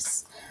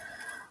 years.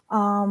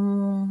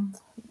 Um,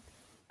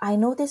 I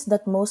noticed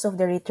that most of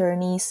the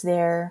returnees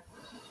there,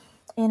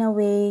 in a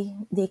way,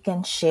 they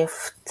can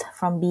shift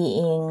from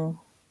being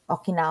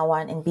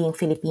Okinawan and being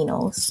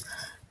Filipinos.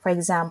 For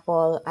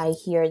example, I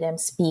hear them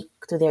speak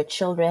to their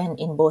children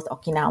in both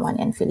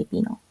Okinawan and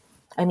Filipino.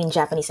 I mean,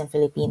 Japanese and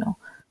Filipino,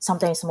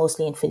 sometimes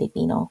mostly in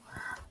Filipino.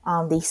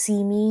 They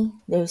see me,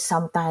 they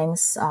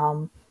sometimes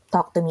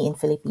talk to me in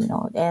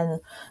Filipino,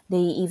 and they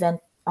even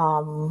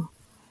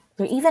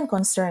they're even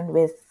concerned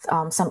with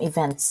some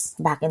events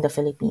back in the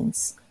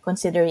Philippines,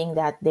 considering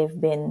that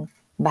they've been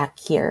back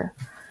here.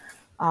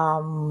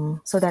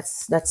 So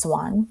that's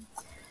one.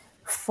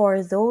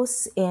 For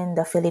those in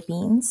the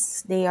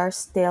Philippines, they are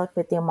still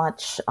pretty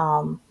much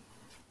well,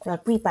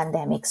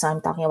 pre-pandemic. So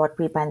I'm talking about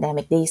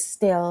pre-pandemic. They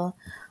still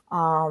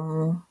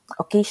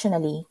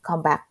occasionally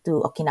come back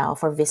to Okinawa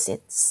for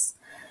visits.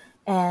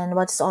 And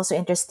what's also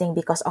interesting,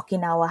 because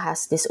Okinawa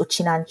has this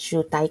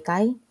Uchinanchu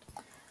Taikai,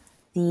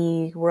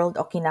 the World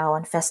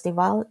Okinawan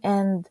Festival,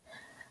 and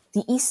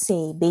the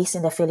Issei based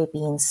in the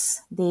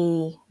Philippines,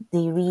 they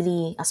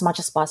really, as much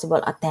as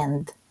possible,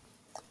 attend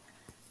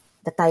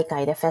the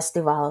Taikai, the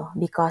festival,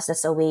 because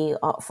that's a way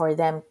for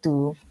them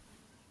to,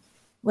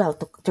 well,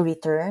 to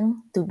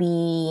return, to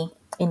be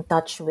in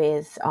touch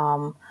with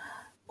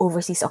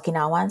overseas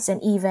Okinawans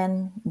and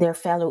even their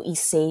fellow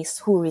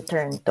Isseis who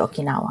returned to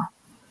Okinawa.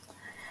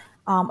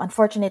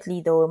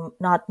 Unfortunately, though,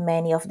 not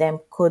many of them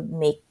could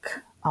make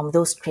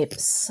those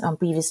trips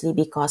previously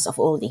because of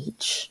old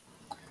age,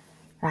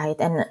 right?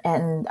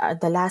 And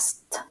the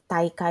last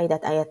Taikai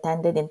that I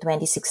attended in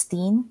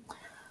 2016,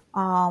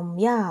 I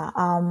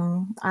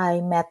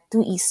met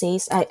two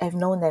Isseis. I've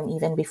known them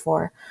even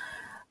before.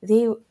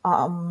 They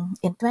in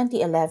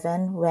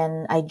 2011,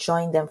 when I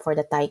joined them for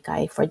the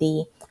Taikai, for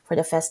the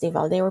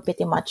festival, they were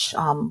pretty much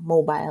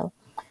mobile.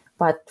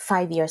 But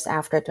 5 years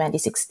after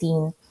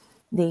 2016,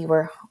 they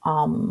were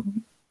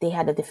they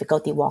had a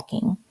difficulty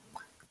walking,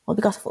 well,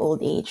 because of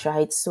old age,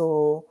 right?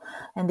 So,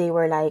 and they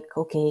were like,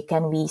 okay,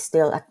 can we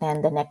still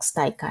attend the next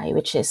Taikai,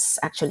 which is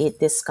actually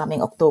this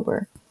coming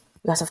October,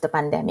 because of the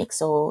pandemic.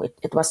 So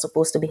it was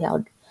supposed to be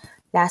held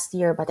last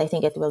year, but I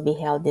think it will be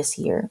held this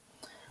year.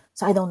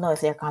 So I don't know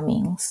if they're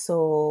coming.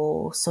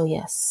 So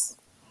yes,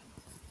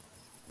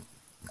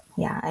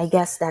 yeah. I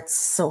guess that's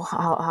so.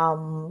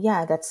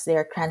 Yeah, that's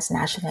their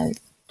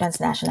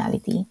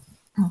transnationality.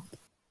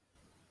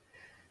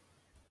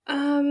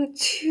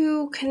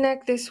 To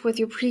connect this with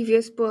your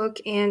previous book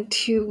and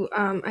to,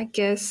 I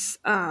guess,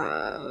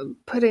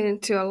 put it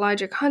into a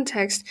larger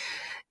context,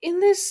 in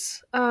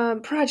this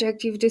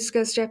project, you've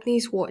discussed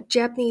Japanese or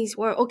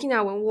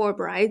Okinawan war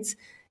brides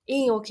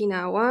in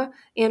Okinawa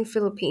and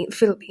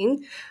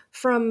Philippine,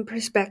 from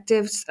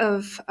perspectives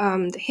of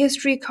the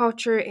history,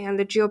 culture, and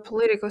the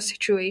geopolitical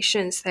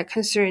situations that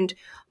concerned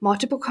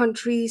multiple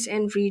countries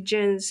and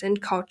regions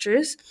and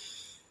cultures.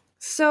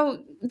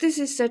 So this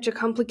is such a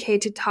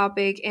complicated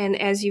topic, and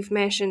as you've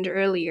mentioned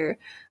earlier,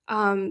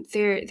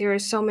 there are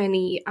so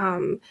many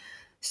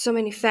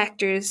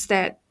factors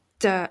that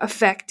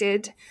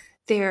affected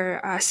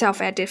their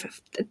self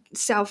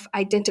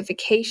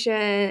identification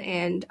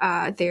and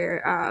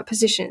their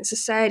position in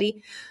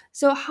society.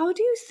 So, how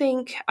do you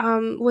think,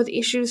 with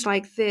issues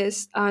like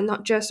this,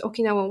 not just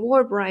Okinawan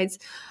war brides,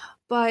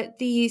 but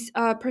these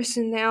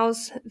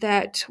personnels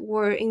that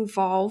were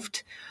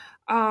involved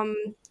um,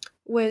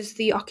 with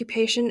the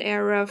occupation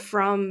era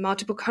from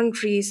multiple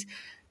countries,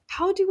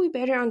 how do we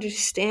better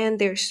understand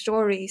their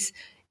stories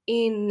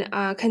in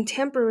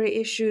contemporary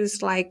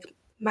issues like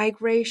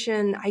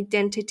migration,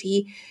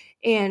 identity,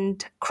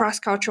 and cross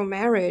cultural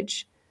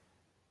marriage?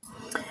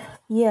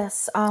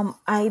 Yes,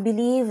 I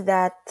believe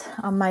that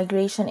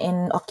migration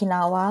in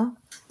Okinawa,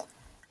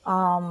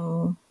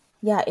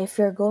 yeah, if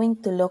you're going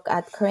to look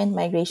at current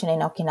migration in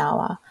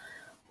Okinawa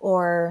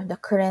or the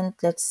current,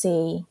 let's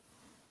say,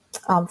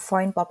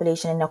 foreign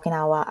population in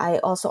Okinawa, I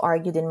also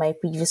argued in my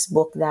previous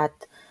book that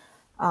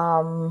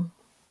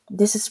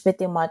this is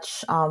pretty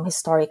much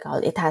historical.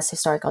 It has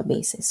historical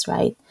basis,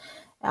 right?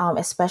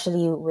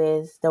 Especially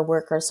with the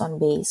workers on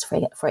base,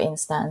 for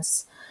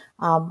instance.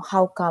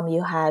 how come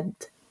you had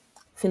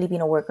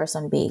Filipino workers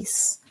on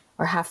base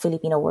or half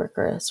Filipino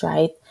workers,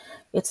 right?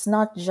 It's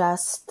not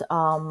just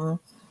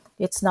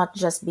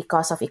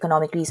because of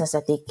economic reasons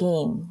that they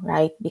came,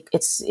 right?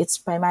 It's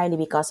primarily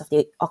because of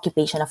the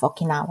occupation of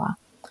Okinawa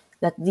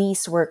that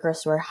these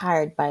workers were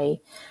hired by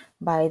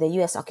the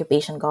U.S.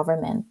 occupation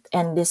government,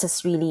 and this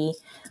is really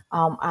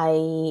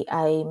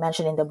I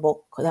mentioned in the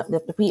book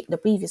the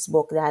previous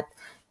book that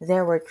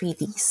there were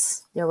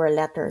treaties, there were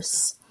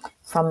letters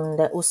from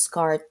the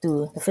USCAR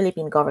to the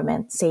Philippine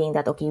government saying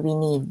that okay, we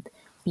need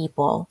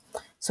people.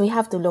 So you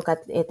have to look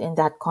at it in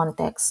that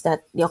context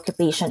that the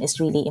occupation is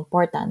really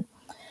important,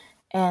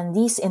 and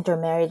these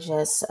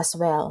intermarriages as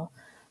well.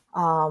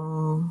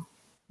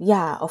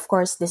 Yeah, of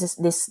course, this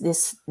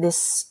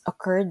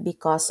occurred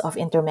because of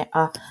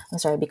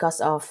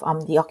because of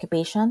the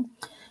occupation,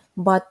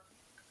 but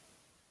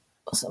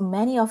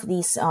many of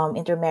these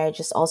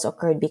intermarriages also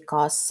occurred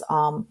because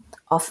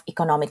of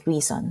economic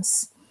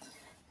reasons,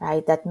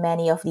 right? That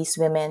many of these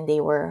women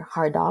they were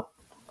hard up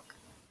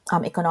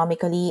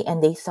economically,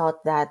 and they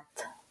thought that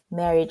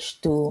marriage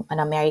to an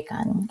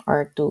American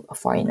or to a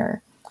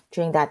foreigner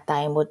during that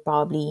time would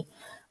probably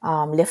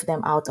lift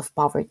them out of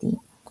poverty.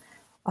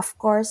 Of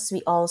course,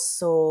 we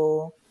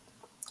also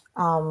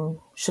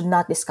should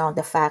not discount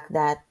the fact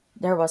that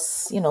there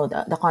was,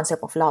 the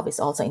concept of love is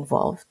also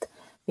involved,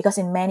 because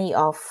in many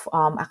of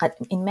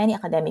in many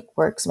academic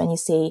works, when you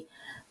say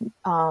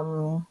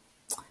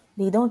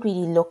they don't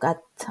really look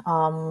at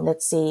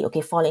let's say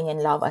okay falling in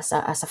love as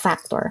a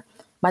factor,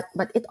 but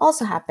it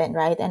also happened,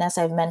 right? And as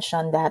I've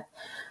mentioned that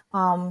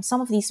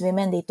some of these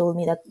women they told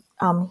me that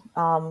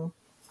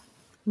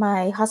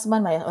my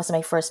husband was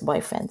my first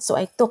boyfriend, so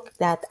I took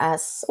that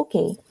as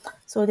okay,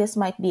 so this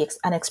might be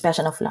an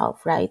expression of love,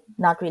 right?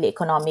 Not really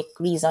economic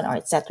reason or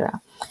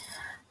etc.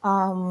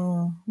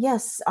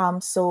 Yes,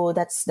 so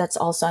that's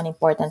also an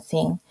important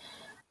thing.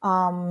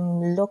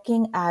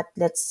 Looking at,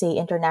 let's say,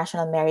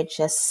 international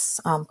marriages,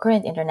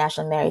 current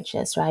international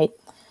marriages, right?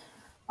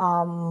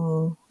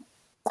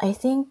 I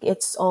think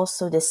it's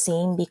also the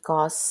same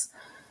because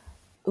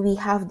we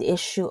have the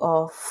issue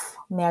of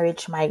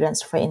marriage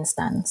migrants, for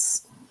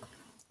instance,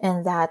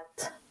 and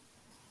that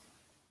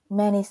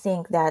many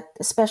think that,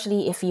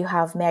 especially if you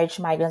have marriage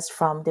migrants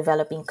from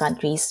developing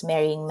countries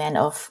marrying men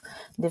of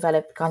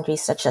developed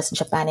countries such as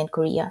Japan and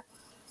Korea,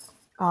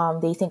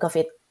 they think of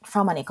it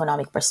from an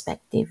economic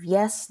perspective.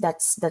 Yes,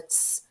 that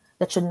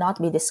should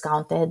not be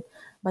discounted,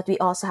 but we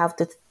also have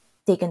to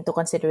take into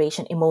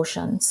consideration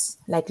emotions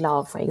like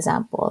love, for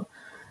example,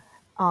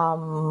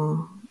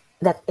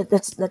 that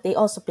they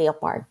also play a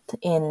part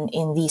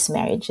in these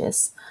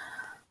marriages.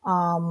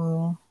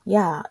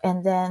 Yeah,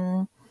 and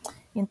then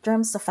in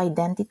terms of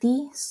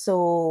identity,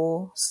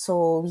 so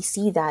we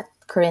see that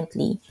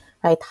currently,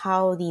 right,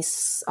 how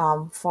these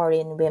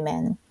foreign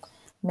women,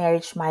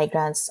 marriage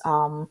migrants,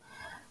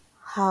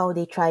 how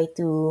they try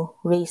to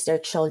raise their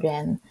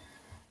children,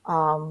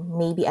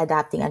 maybe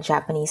adapting a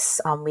Japanese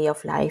way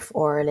of life,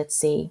 or let's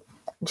say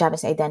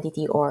Japanese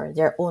identity or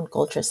their own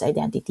culture's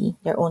identity,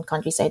 their own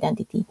country's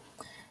identity.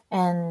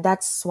 And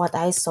that's what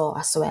I saw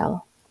as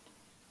well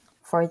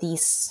for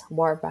these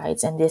war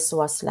brides. And this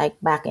was like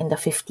back in the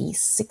 50s,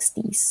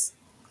 60s.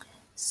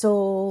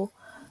 So,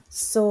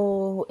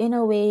 so in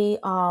a way,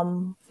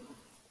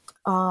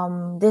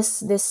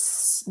 this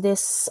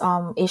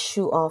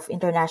issue of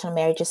international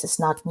marriages is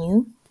not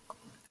new,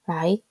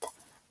 right?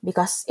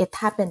 Because it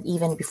happened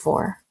even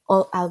before,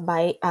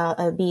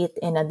 albeit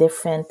in a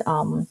different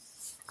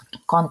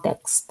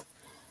context,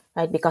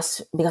 right?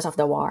 Because of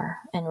the war,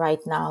 and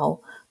right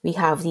now we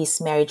have these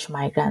marriage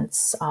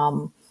migrants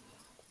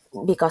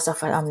because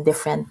of a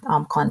different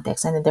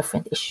context and a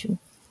different issue.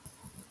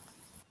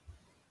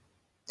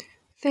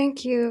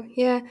 Thank you.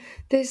 Yeah,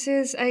 this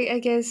is, I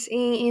guess,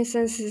 in a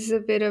sense, is a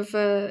bit of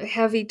a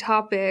heavy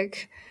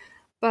topic,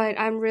 but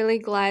I'm really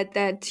glad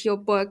that your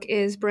book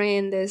is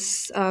bringing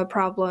this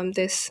problem,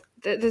 the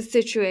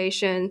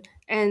situation,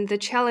 and the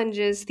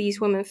challenges these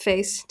women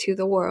face to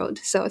the world.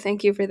 So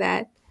thank you for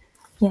that.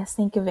 Yes,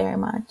 thank you very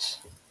much.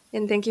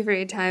 And thank you for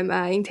your time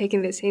in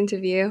taking this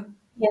interview.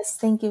 Yes,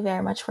 thank you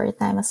very much for your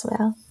time as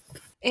well.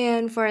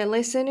 And for our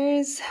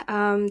listeners,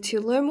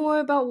 to learn more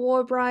about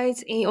war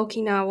brides in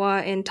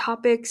Okinawa and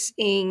topics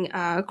in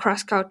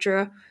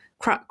cross-cultural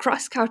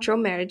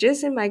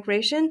marriages and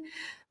migration,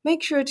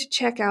 make sure to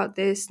check out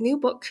this new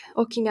book,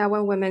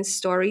 Okinawan Women's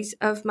Stories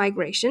of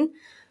Migration,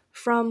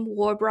 From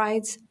War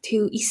Brides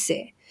to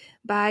Issei,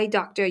 by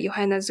Dr.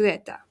 Johanna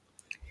Zueta.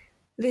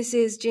 This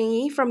is Jing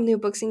Yi from New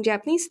Books in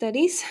Japanese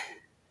Studies.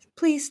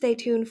 Please stay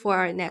tuned for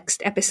our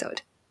next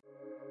episode.